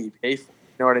gladly pay for it.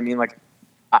 You know what I mean? Like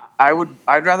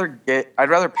I'd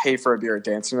rather pay for a beer at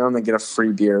Dancing Gnome than get a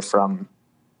free beer from,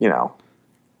 you know,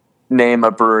 name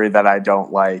a brewery that I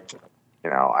don't like. You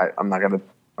know, I'm not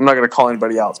gonna call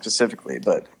anybody out specifically,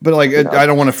 but like you know, I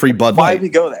don't want a free Bud Light. Why we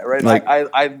go there, right? Like,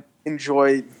 I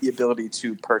enjoy the ability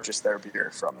to purchase their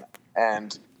beer from them,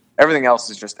 and everything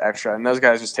else is just extra. And those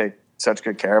guys just take such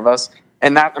good care of us.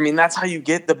 And that's how you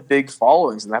get the big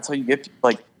followings, and that's how you get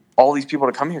like all these people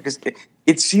to come here because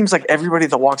it seems like everybody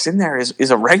that walks in there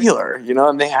is a regular, you know,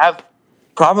 and they have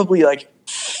probably like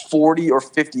 40 or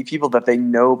 50 people that they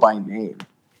know by name.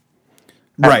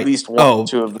 Right. At least one or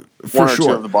two of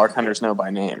the bartenders know by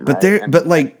name. But right? but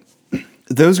like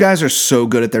those guys are so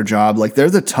good at their job. Like they're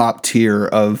the top tier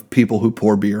of people who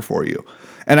pour beer for you.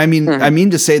 And I mean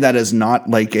to say that as not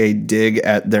like a dig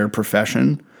at their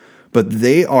profession, but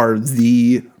they are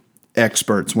the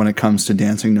experts when it comes to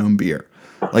Dancing Gnome beer.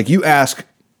 Like you ask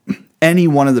any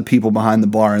one of the people behind the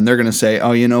bar and they're going to say,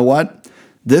 "Oh, you know what?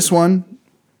 This one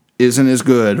isn't as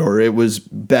good, or it was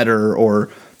better, or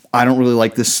I don't really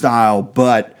like this style,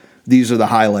 but these are the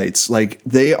highlights." Like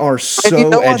they are so you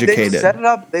know educated.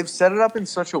 They've set it up in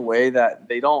such a way that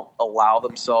they don't allow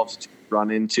themselves to run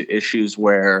into issues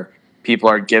where people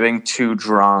are getting too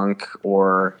drunk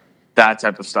or that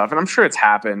type of stuff. And I'm sure it's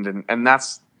happened. And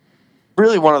that's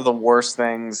really one of the worst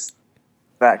things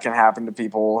that can happen to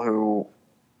people who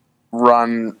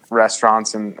run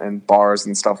restaurants and bars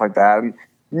and stuff like that. And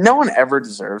no one ever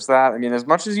deserves that. I mean, as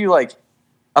much as you like,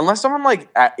 unless someone like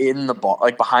in the bar,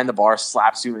 like behind the bar,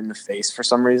 slaps you in the face for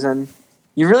some reason,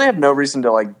 you really have no reason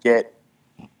to like get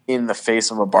in the face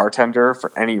of a bartender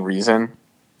for any reason.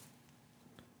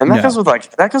 And that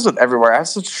goes with everywhere. I have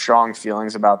such strong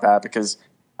feelings about that because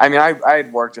I mean I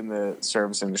had worked in the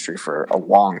service industry for a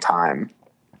long time.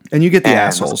 And you get the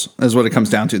assholes, is what it comes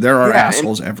down to. There are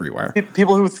assholes everywhere.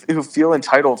 People who feel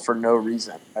entitled for no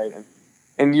reason, right?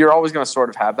 And you're always going to sort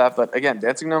of have that. But again,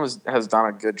 Dancing Gnome has done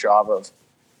a good job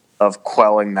of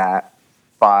quelling that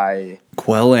by...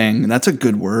 Quelling. That's a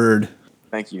good word.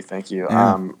 Thank you.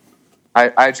 Yeah.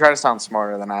 I try to sound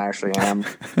smarter than I actually am in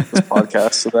this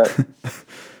podcast so that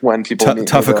when people meet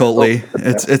Tufficult.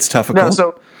 It's Tufficult. No,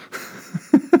 so...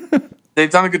 They've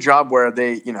done a good job where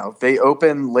they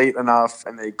open late enough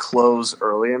and they close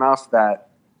early enough that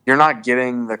you're not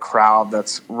getting the crowd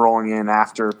that's rolling in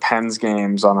after Penn's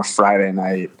games on a Friday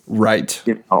night. Right.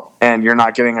 You know, and you're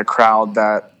not getting a crowd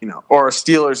that, you know, or a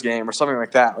Steelers game or something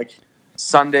like that. Like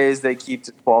Sundays they keep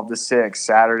to 12 to 6,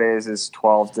 Saturdays is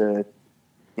 12 to,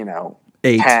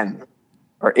 8. 10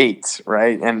 or 8,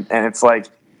 right? And it's like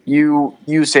you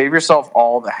save yourself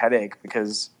all the headache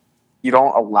because you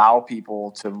don't allow people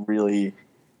to really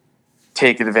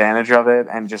take advantage of it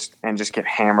and just get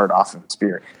hammered off of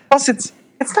beer. Plus, it's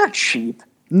not cheap.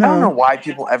 No. I don't know why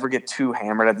people ever get too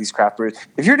hammered at these craft breweries.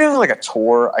 If you're doing like a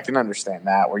tour, I can understand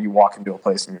that, where you walk into a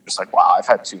place and you're just like, wow, I've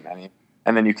had too many.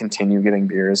 And then you continue getting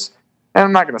beers. And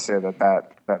I'm not going to say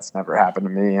that's never happened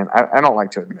to me. And I don't like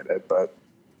to admit it, but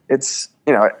it's,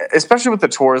 especially with the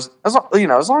tours, as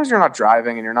long as you're not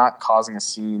driving and you're not causing a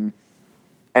scene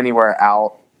anywhere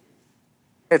out,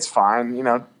 it's fine.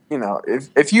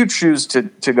 if you choose to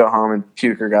go home and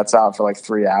puke your guts out for like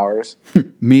 3 hours,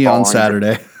 me on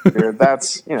Saturday,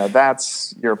 that's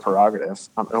your prerogative.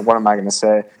 What am I going to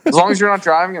say? As long as you're not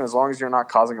driving and as long as you're not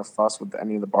causing a fuss with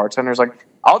any of the bartenders, like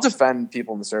I'll defend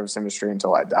people in the service industry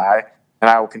until I die, and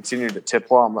I will continue to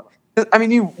tip well. I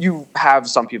mean, you have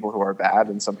some people who are bad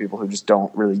and some people who just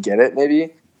don't really get it,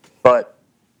 maybe, but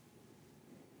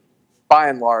by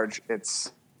and large,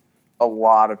 it's a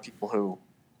lot of people who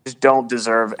just don't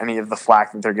deserve any of the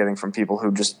flack that they're getting from people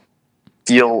who just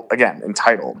feel, again,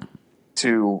 entitled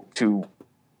to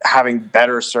having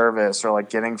better service or like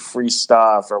getting free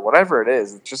stuff or whatever it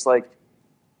is. It's just like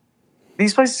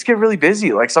these places get really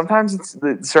busy. Like sometimes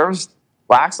the service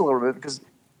lacks a little bit because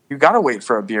you got to wait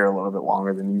for a beer a little bit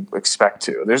longer than you expect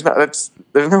to. There's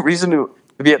no reason to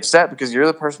be upset because you're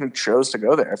the person who chose to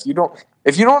go there. If you don't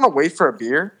want to wait for a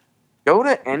beer, go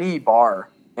to any bar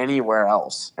anywhere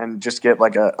else and just get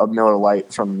like a Miller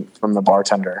Lite from the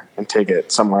bartender and take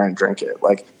it somewhere and drink it.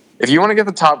 Like if you want to get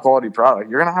the top quality product,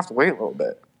 you're gonna have to wait a little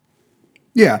bit.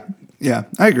 Yeah,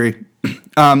 I agree.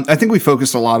 I think we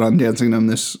focused a lot on Dancing Gnome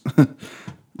this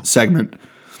segment.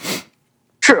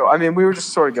 True. I mean, we were just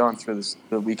sort of going through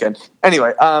the weekend.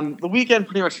 Anyway, the weekend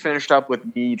pretty much finished up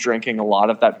with me drinking a lot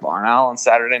of that Barn Owl on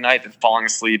Saturday night and falling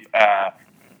asleep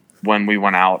when we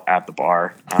went out at the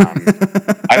bar.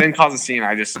 I didn't cause a scene.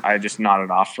 I just nodded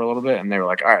off for a little bit, and they were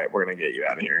like, "All right, we're gonna get you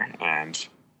out of here." And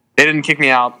they didn't kick me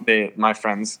out. My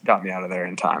friends got me out of there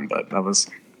in time, but that was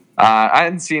I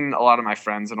hadn't seen a lot of my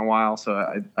friends in a while,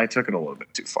 so I took it a little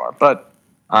bit too far. But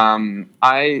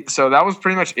so that was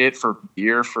pretty much it for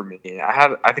beer for me.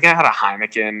 I think I had a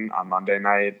Heineken on Monday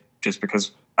night just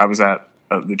because I was at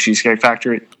the Cheesecake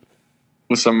Factory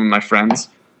with some of my friends.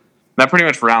 That pretty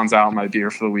much rounds out my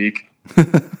beer for the week.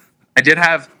 I did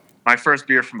have my first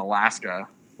beer from Alaska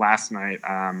last night.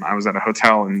 I was at a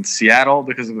hotel in Seattle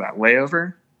because of that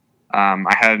layover.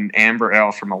 I had an amber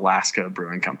ale from Alaska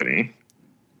Brewing Company.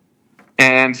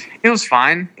 And it was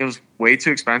fine. It was way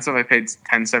too expensive. I paid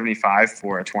 $10.75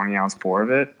 for a 20-ounce pour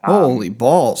of it. Holy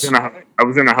balls. I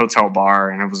was in a hotel bar,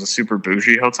 and it was a super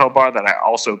bougie hotel bar that I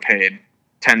also paid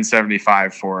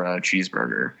 $10.75 for a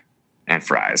cheeseburger and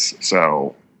fries.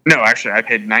 So... No, actually, I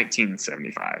paid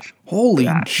 $19.75. Holy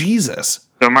Jesus.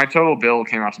 So my total bill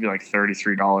came out to be like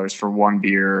 $33 for one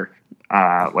beer,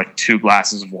 like 2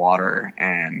 glasses of water,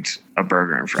 and a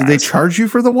burger and fries. Did they charge you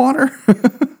for the water?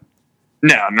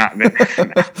 No, not no.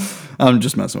 I'm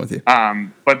just messing with you.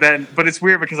 But it's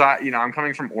weird because I'm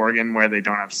coming from Oregon where they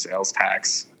don't have sales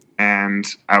tax, and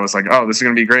I was like, oh, this is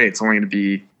going to be great. It's only going to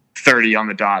be 30 on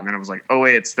the dot, and then it was like, oh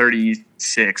wait, it's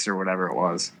 36 or whatever it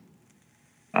was.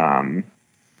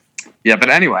 Yeah,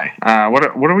 but anyway, what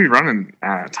are we running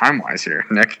time-wise here,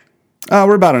 Nick?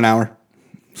 We're about an hour.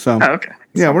 So okay.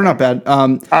 Yeah, we're not bad.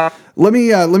 Let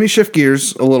me shift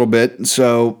gears a little bit.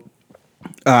 So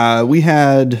we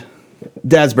had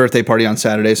Dad's birthday party on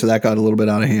Saturday, so that got a little bit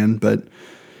out of hand, but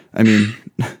I mean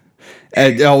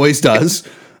it always does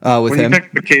with him. When you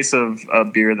pick the case of a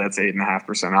beer that's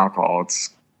 8.5% alcohol, it's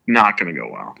not going to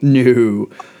go well. No.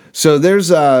 So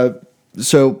there's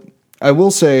I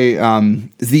will say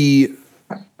the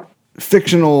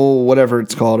Fictional, whatever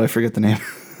it's called, I forget the name,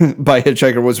 by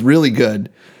Hitchhiker was really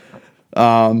good.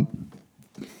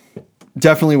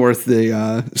 Definitely worth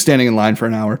the standing in line for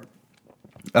an hour.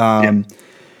 What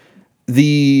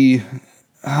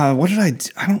did I do?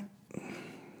 I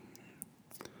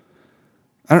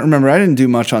don't remember. I didn't do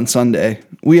much on Sunday.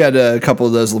 We had a couple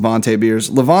of those Levante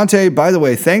beers. Levante, by the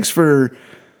way, thanks for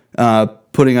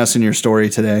putting us in your story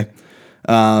today.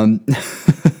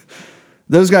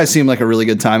 Those guys seem like a really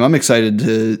good time. I'm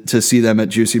excited to see them at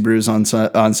Juicy Brews on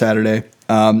Saturday.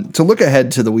 To look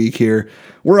ahead to the week here,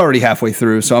 we're already halfway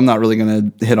through, so I'm not really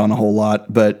going to hit on a whole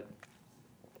lot, but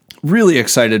really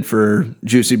excited for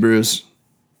Juicy Brews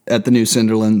at the new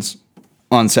Cinderlands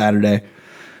on Saturday.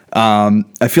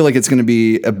 I feel like it's going to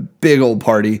be a big old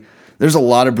party. There's a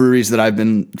lot of breweries that I've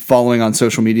been following on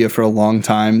social media for a long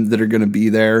time that are going to be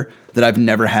there that I've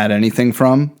never had anything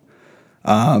from.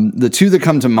 The two that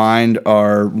come to mind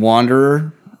are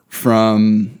Wanderer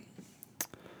from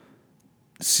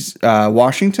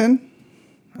Washington,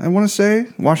 I want to say,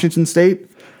 Washington State,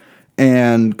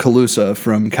 and Calusa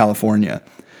from California.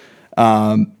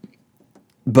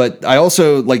 But I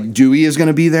also, like, Dewey is going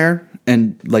to be there.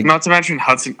 And like, not to mention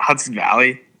Hudson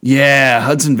Valley. Yeah,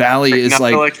 Hudson Valley is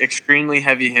like extremely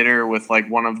heavy hitter with like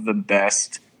one of the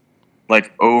best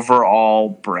like overall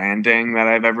branding that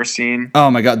I've ever seen.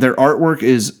 Oh my God, their artwork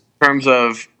is in terms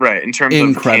of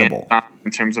incredible.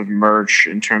 In terms of merch,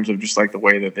 in terms of just like the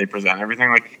way that they present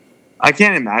everything. Like I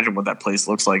can't imagine what that place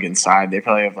looks like inside. They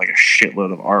probably have like a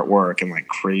shitload of artwork and like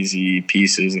crazy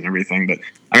pieces and everything. But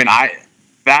I mean,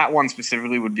 that one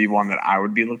specifically would be one that I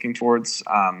would be looking towards.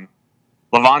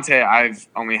 Levante, I've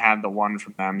only had the one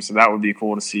from them, so that would be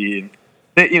cool to see.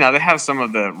 They have some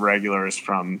of the regulars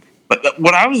from, but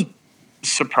what I was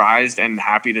surprised and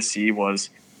happy to see was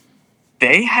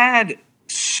they had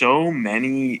so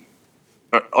many,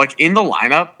 like in the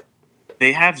lineup,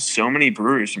 they have so many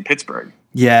breweries from Pittsburgh.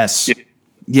 Yes.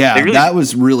 Yeah, really, that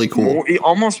was really cool.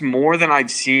 Almost more than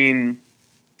I've seen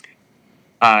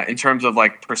in terms of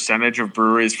like percentage of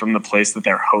breweries from the place that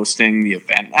they're hosting the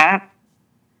event at.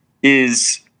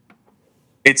 It's,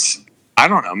 I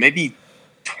don't know, maybe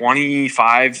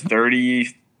 25,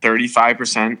 30,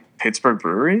 35% Pittsburgh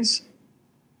breweries.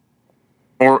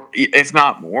 Or if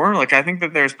not more. Like, I think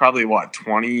that there's probably,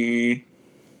 20-ish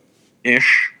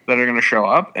that are going to show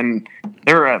up. And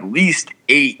there are at least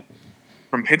 8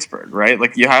 from Pittsburgh, right?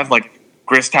 Like, you have, like,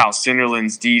 Grist House,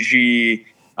 Cinderlands, DG.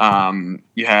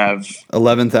 You have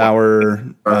 11th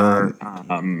Hour.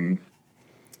 Man,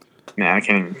 I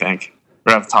can't even think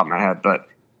right off the top of my head. But,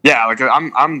 yeah, like,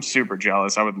 I'm super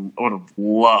jealous. I would have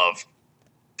loved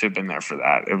to have been there for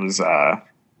that. It was a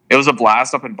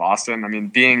blast up in Boston. I mean,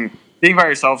 being by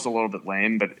yourself is a little bit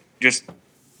lame, but just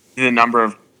the number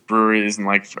of breweries and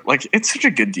like it's such a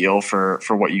good deal for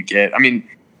what you get. I mean,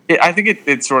 I think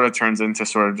it sort of turns into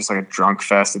sort of just like a drunk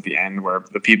fest at the end where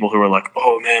the people who are like,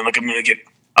 oh man, like I'm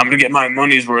gonna get my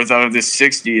money's worth out of this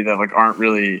 60 that like aren't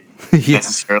really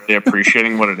necessarily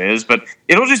appreciating what it is. But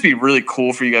it'll just be really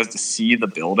cool for you guys to see the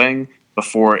building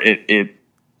before it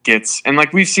gets, and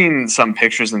like we've seen some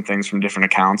pictures and things from different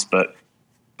accounts, but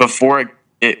before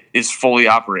it is fully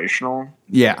operational.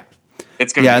 Yeah.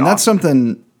 It's going to be and awesome. That's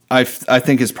something I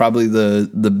think is probably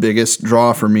the biggest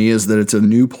draw for me is that it's a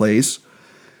new place.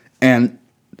 And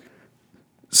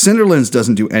Cinderlands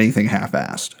doesn't do anything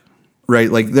half-assed,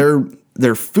 right? Like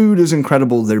their food is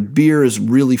incredible. Their beer is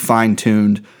really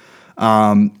fine-tuned.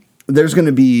 There's going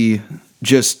to be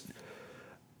just,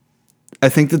 I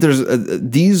think that there's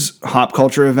these hop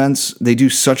culture events, they do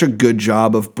such a good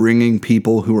job of bringing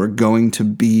people who are going to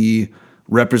be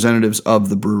representatives of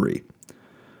the brewery,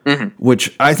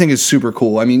 which I think is super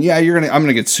cool. I mean, yeah, I'm going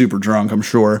to get super drunk, I'm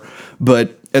sure.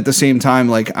 But at the same time,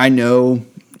 like I know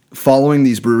following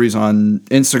these breweries on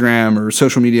Instagram or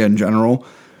social media in general,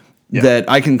 that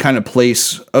I can kind of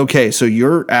place, okay, so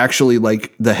you're actually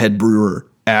like the head brewer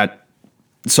at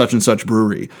such and such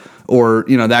brewery or,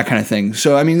 that kind of thing.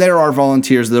 So, I mean, there are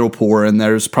volunteers that'll pour, and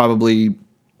there's probably,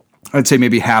 I'd say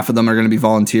maybe half of them are going to be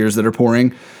volunteers that are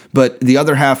pouring, but the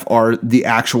other half are the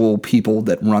actual people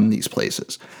that run these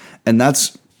places. And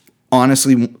that's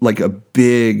honestly like a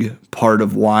big part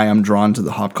of why I'm drawn to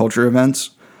the hop culture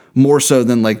events, more so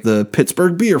than like the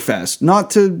Pittsburgh Beer Fest. Not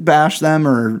to bash them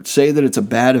or say that it's a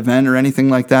bad event or anything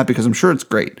like that, because I'm sure it's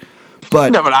great.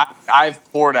 But no, but I've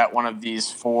poured at one of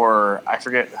these for, I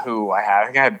forget who I had. I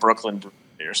think I had Brooklyn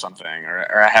Brewery or something,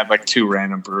 or I had like 2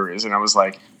 random breweries, and I was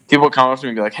like, people would come up to me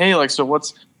and be like, hey, like, so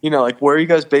what's, like, where are you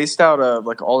guys based out of?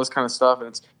 Like, all this kind of stuff.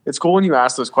 And it's cool when you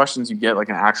ask those questions, you get like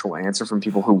an actual answer from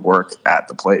people who work at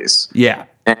the place. Yeah.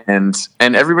 And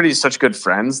everybody's such good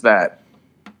friends that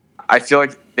I feel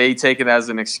like they take it as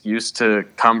an excuse to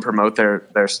come promote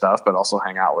their stuff, but also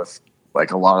hang out with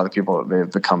like a lot of the people that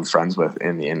they've become friends with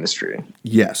in the industry.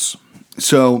 Yes.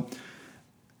 So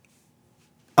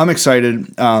I'm excited.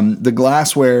 The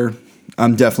glassware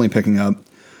I'm definitely picking up.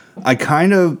 I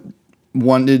kind of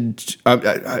wanted,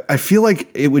 I feel like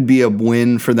it would be a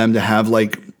win for them to have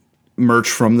like merch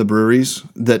from the breweries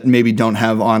that maybe don't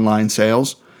have online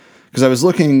sales. Because I was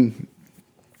looking,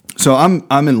 so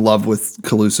I'm in love with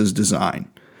Calusa's design.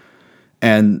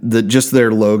 And just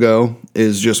their logo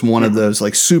is just one of those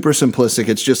like super simplistic.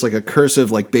 It's just like a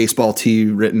cursive like baseball T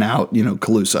written out,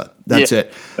 Calusa. That's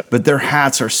it. But their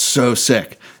hats are so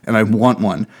sick, and I want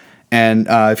one. And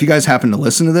if you guys happen to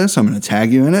listen to this, I'm going to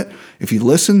tag you in it. If you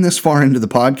listen this far into the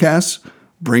podcast,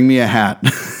 bring me a hat.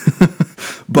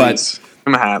 But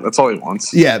I'm a hat. That's all he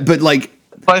wants. Yeah, but like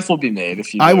price will be made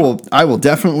if you. I will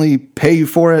definitely pay you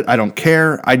for it. I don't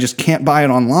care. I just can't buy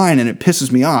it online, and it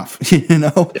pisses me off.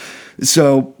 Yeah.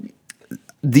 So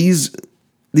these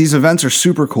events are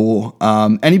super cool.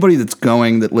 Anybody that's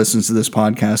going that listens to this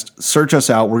podcast, search us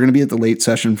out. We're going to be at the late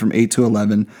session from 8 to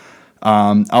 11.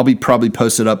 I'll be probably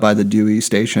posted up by the Dewey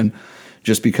station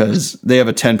just because they have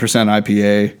a 10%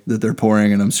 IPA that they're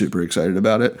pouring, and I'm super excited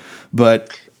about it.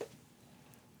 But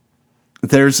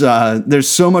there's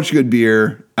so much good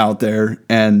beer out there,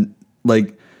 and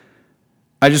like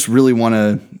I just really want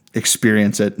to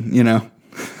experience it,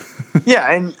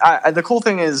 Yeah, and the cool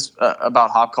thing is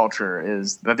about hop culture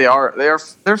is that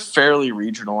they're fairly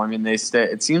regional. I mean,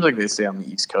 it seems like they stay on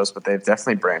the East Coast, but they've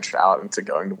definitely branched out into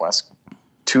going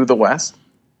to the West.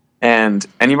 And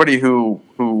anybody who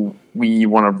we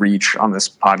want to reach on this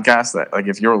podcast, that like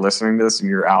if you're listening to this and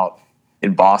you're out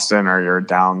in Boston or you're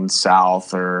down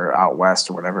south or out west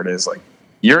or whatever it is, like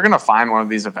you're gonna find one of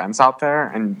these events out there,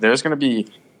 and there's gonna be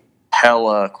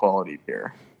hella quality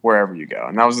beer wherever you go.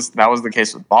 And that was the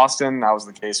case with Boston. That was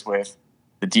the case with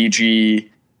the DG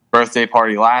birthday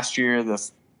party last year.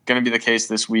 That's going to be the case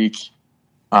this week.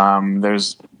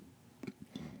 There's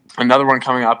another one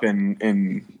coming up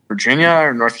in Virginia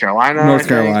or North Carolina. North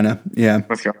Carolina.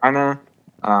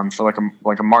 For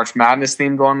like a March Madness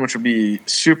themed one, which would be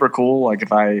super cool. Like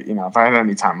if I had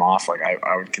any time off, like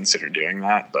I would consider doing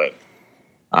that. But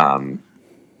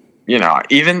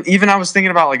even I was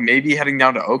thinking about like maybe heading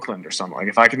down to Oakland or something. Like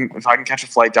if I can catch a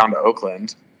flight down to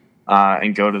Oakland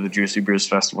and go to the Juicy Brews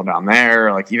Festival down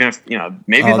there. Like even if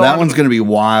maybe that one's going to be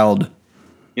wild.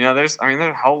 There's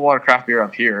a hell of a lot of craft beer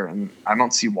up here, and I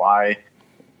don't see why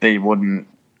they wouldn't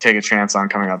take a chance on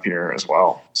coming up here as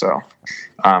well. So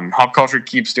hop culture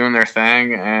keeps doing their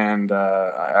thing, and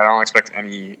I don't expect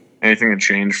anything to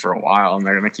change for a while. And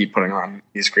they're going to keep putting on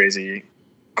these crazy,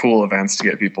 cool events to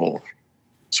get people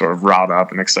sort of riled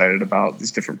up and excited about these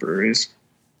different breweries.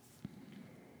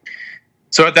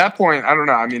 So at that point, I don't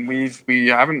know. I mean, we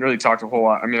haven't really talked a whole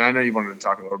lot. I mean, I know you wanted to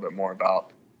talk a little bit more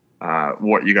about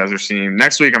what you guys are seeing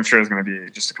next week. I'm sure is going to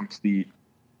be just a complete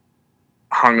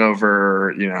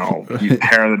hungover,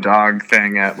 hair of the dog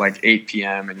thing at like 8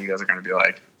 p.m. and you guys are going to be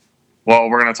like, well,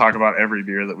 we're going to talk about every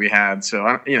beer that we had.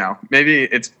 So, maybe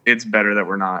it's better that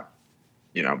we're not,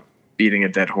 beating a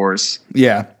dead horse.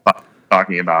 Yeah.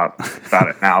 Talking about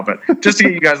it now, but just to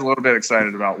get you guys a little bit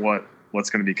excited about what's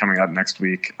going to be coming up next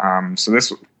week. So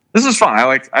this is fun.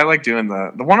 I like doing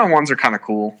the one-on-ones are kind of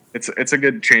cool. It's a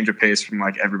good change of pace from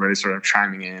like everybody sort of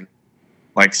chiming in,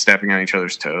 like stepping on each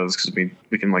other's toes, because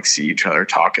we can like see each other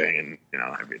talking and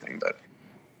everything. But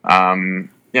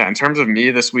in terms of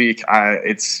me this week,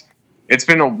 it's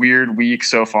been a weird week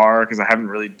so far because I haven't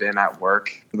really been at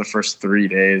work for the first 3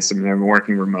 days. I mean, I've been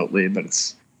working remotely, but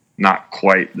it's not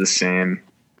quite the same.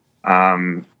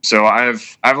 So I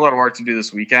have a lot of work to do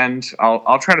this weekend.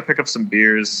 I'll try to pick up some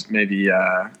beers, maybe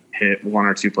hit one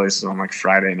or two places on like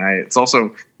Friday night. It's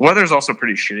also weather's also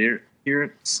pretty shitty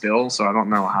here still, so I don't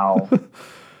know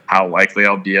how likely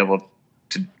I'll be able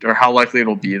to, or how likely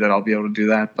it'll be that I'll be able to do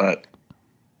that. But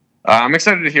I'm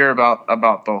excited to hear about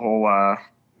the whole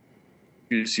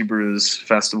Juicy Brews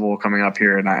festival coming up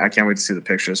here, and I can't wait to see the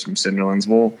pictures from Cinderlands.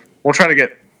 We'll try to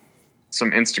get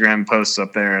some Instagram posts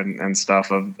up there and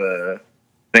stuff of the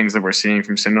things that we're seeing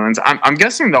from Cinderlands. I'm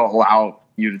guessing they'll allow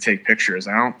you to take pictures.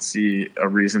 I don't see a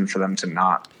reason for them to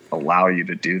not allow you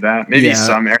to do that. Maybe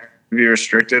some areas be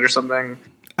restricted or something.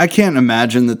 I can't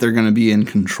imagine that they're going to be in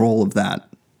control of that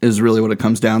is really what it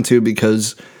comes down to,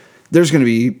 because there's going to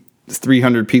be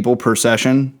 300 people per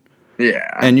session. Yeah.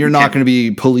 And you're not going to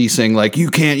be policing like you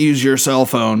can't use your cell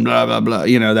phone, blah, blah, blah,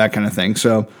 that kind of thing.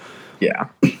 So yeah,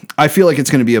 I feel like it's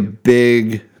going to be a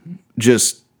big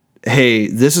just, hey,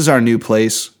 this is our new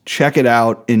place. Check it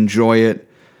out. Enjoy it.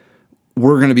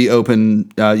 We're going to be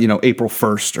open, April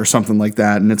 1st or something like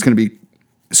that. And it's going to be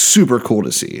super cool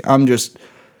to see. I'm just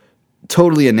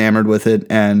totally enamored with it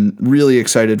and really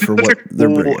excited for what they're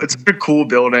bringing. It's such a cool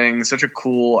building, such a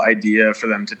cool idea for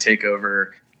them to take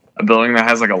over a building that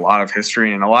has like a lot of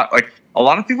history and a lot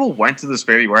of people went to this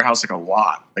Bailey Warehouse like a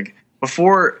lot. Like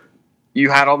before you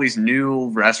had all these new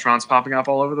restaurants popping up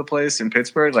all over the place in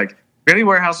Pittsburgh, like Bailey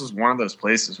Warehouse was one of those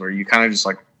places where you kind of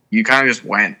just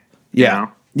went. Yeah.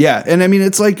 Yeah. And I mean,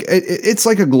 it's like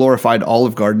a glorified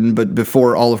Olive Garden, but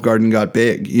before Olive Garden got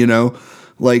big,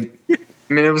 like,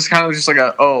 I mean, it was kind of just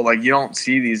like you don't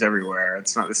see these everywhere.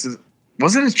 It's not,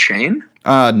 was it a chain?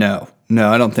 No,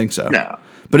 I don't think so. No.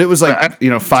 But it was like,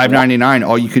 $5.99,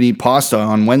 all you could eat pasta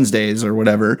on Wednesdays or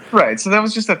whatever. Right. So that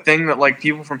was just a thing that like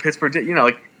people from Pittsburgh did,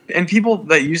 and people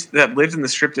that lived in the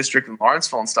Strip District in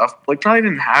Lawrenceville and stuff, like probably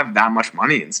didn't have that much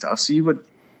money and stuff. So you would,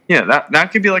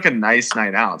 that could be like a nice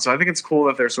night out. So I think it's cool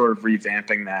that they're sort of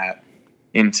revamping that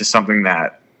into something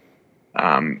that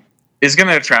is going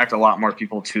to attract a lot more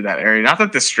people to that area. Not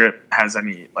that the Strip has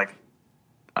any like,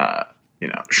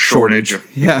 shortage of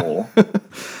people.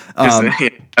 Yeah.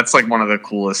 That's like one of the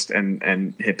coolest and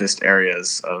hippest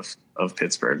areas of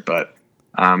Pittsburgh. But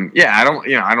I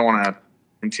don't want to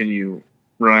continue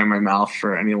running my mouth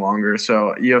for any longer.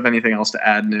 So you have anything else to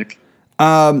add, Nick?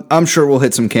 I'm sure we'll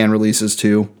hit some can releases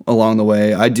too along the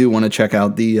way. I do want to check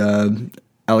out the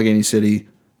Allegheny City,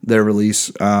 their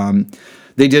release.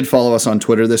 They did follow us on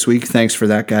Twitter this week. Thanks for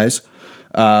that, guys.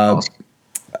 Awesome.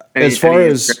 As far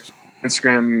as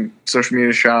Instagram, social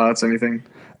media shots, anything?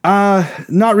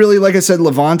 Not really. Like I said,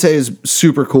 Levante is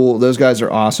super cool. Those guys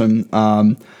are awesome.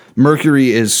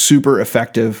 Mercury is super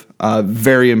effective.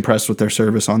 Very impressed with their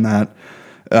service on that.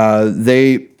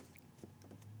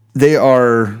 They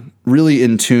are really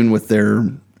in tune with their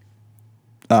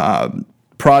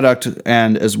product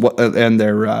and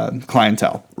their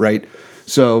clientele, right?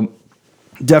 So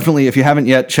definitely, if you haven't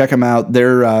yet, check them out.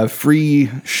 Their free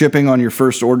shipping on your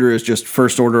first order is just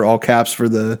first order all caps for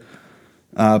the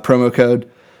promo code.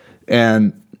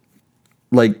 And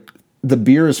like the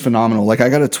beer is phenomenal. Like I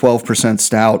got a 12%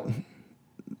 stout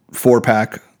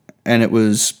 4-pack and it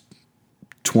was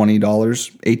 $20,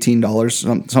 $18,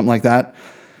 something like that,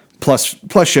 plus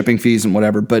shipping fees and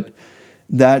whatever. But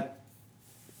that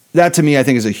to me, I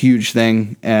think is a huge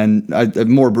thing, and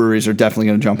more breweries are definitely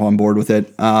going to jump on board with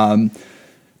it.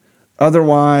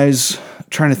 Otherwise,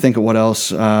 trying to think of what else.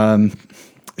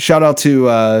 Shout out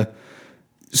to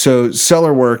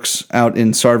Cellar Works out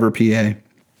in Sarver, PA.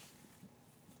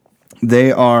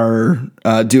 They are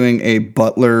doing a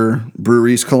Butler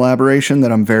Breweries collaboration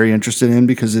that I'm very interested in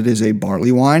because it is a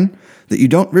barley wine that you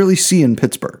don't really see in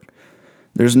Pittsburgh.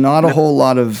 There's not a whole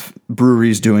lot of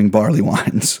breweries doing barley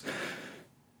wines.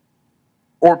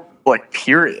 Or like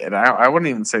period. I wouldn't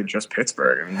even say just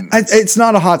Pittsburgh. I mean, it's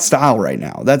not a hot style right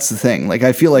now. That's the thing. Like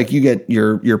I feel like you get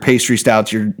your pastry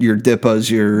stouts, your DIPAs,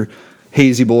 your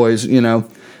hazy boys,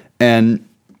 and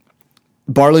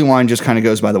barley wine just kind of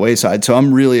goes by the wayside. So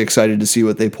I'm really excited to see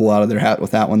what they pull out of their hat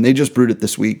with that one. They just brewed it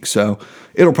this week, so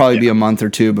it'll probably be a month or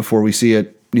two before we see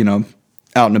it,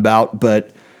 out and about.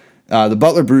 But the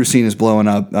Butler brew scene is blowing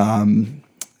up.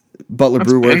 Butler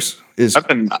Brew Works is.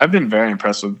 I've been very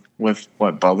impressed with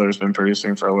what Butler's been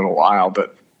producing for a little while,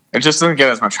 but it just doesn't get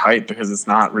as much hype because it's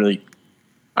not really.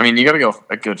 I mean, you got to go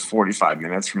a good 45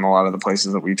 minutes from a lot of the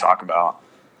places that we talk about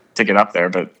to get up there,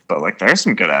 but like there's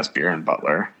some good ass beer in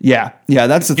Butler. Yeah,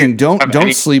 that's the thing.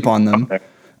 Don't sleep on them.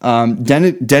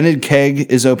 Dented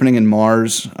Keg is opening in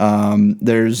Mars.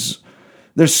 There's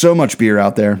so much beer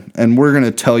out there, and we're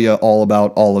gonna tell you all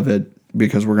about all of it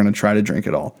because we're gonna try to drink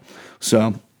it all.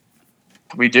 So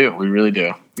we really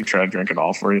do. We try to drink it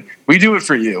all for you. We do it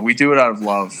for you. We do it out of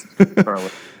love.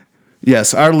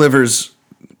 Yes, our livers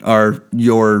are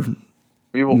your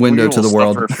window to the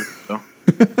world.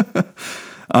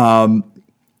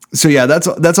 So yeah,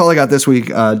 that's all I got this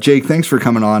week. Jake, thanks for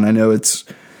coming on. I know it's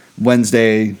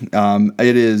Wednesday.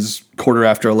 It is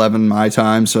 11:15 my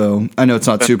time, so I know it's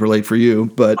not super late for you,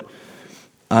 but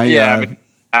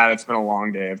it's been a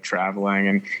long day of traveling,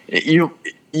 and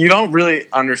you don't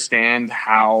really understand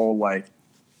how like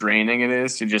draining it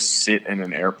is to just sit in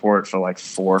an airport for like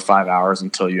 4 or 5 hours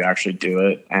until you actually do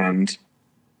it. And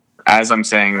as I'm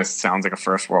saying, this sounds like a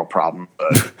first world problem,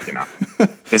 but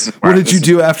this is what did you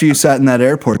do after you sat in that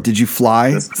airport? Did you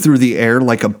fly through the air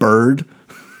like a bird?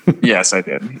 Yes, I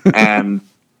did. And,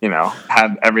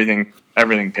 had everything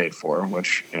paid for,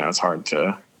 which, it's hard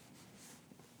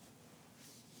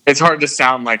to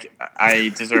sound like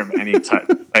I deserve any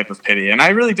type of pity. And I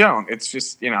really don't. It's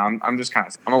just, I'm a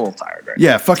little tired right now.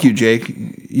 Yeah. Fuck you, Jake.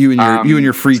 You and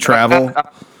your free travel.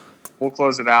 We'll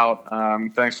close it out.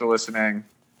 Thanks for listening.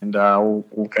 And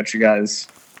we'll catch you guys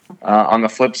on the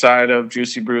flip side of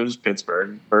Juicy Brews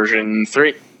Pittsburgh version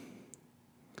 3.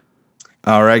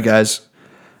 All right, guys.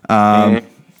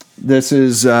 This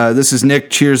is Nick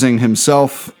cheersing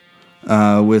himself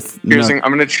with. Cheersing.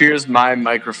 I'm going to cheers my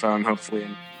microphone, hopefully,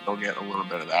 and you'll get a little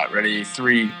bit of that. Ready?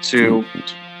 3, 2.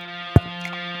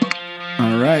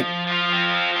 All right.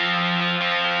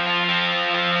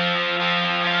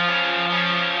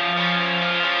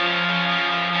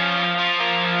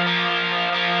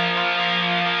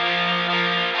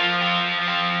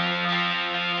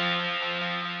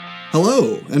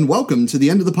 Hello, and welcome to the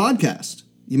end of the podcast.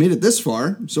 You made it this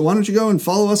far, so why don't you go and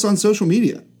follow us on social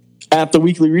media? At The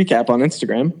Weekly Recap on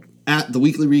Instagram. At The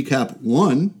Weekly Recap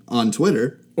 1 on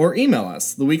Twitter. Or email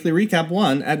us,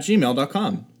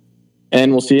 theweeklyrecap1@gmail.com.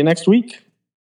 And we'll see you next week.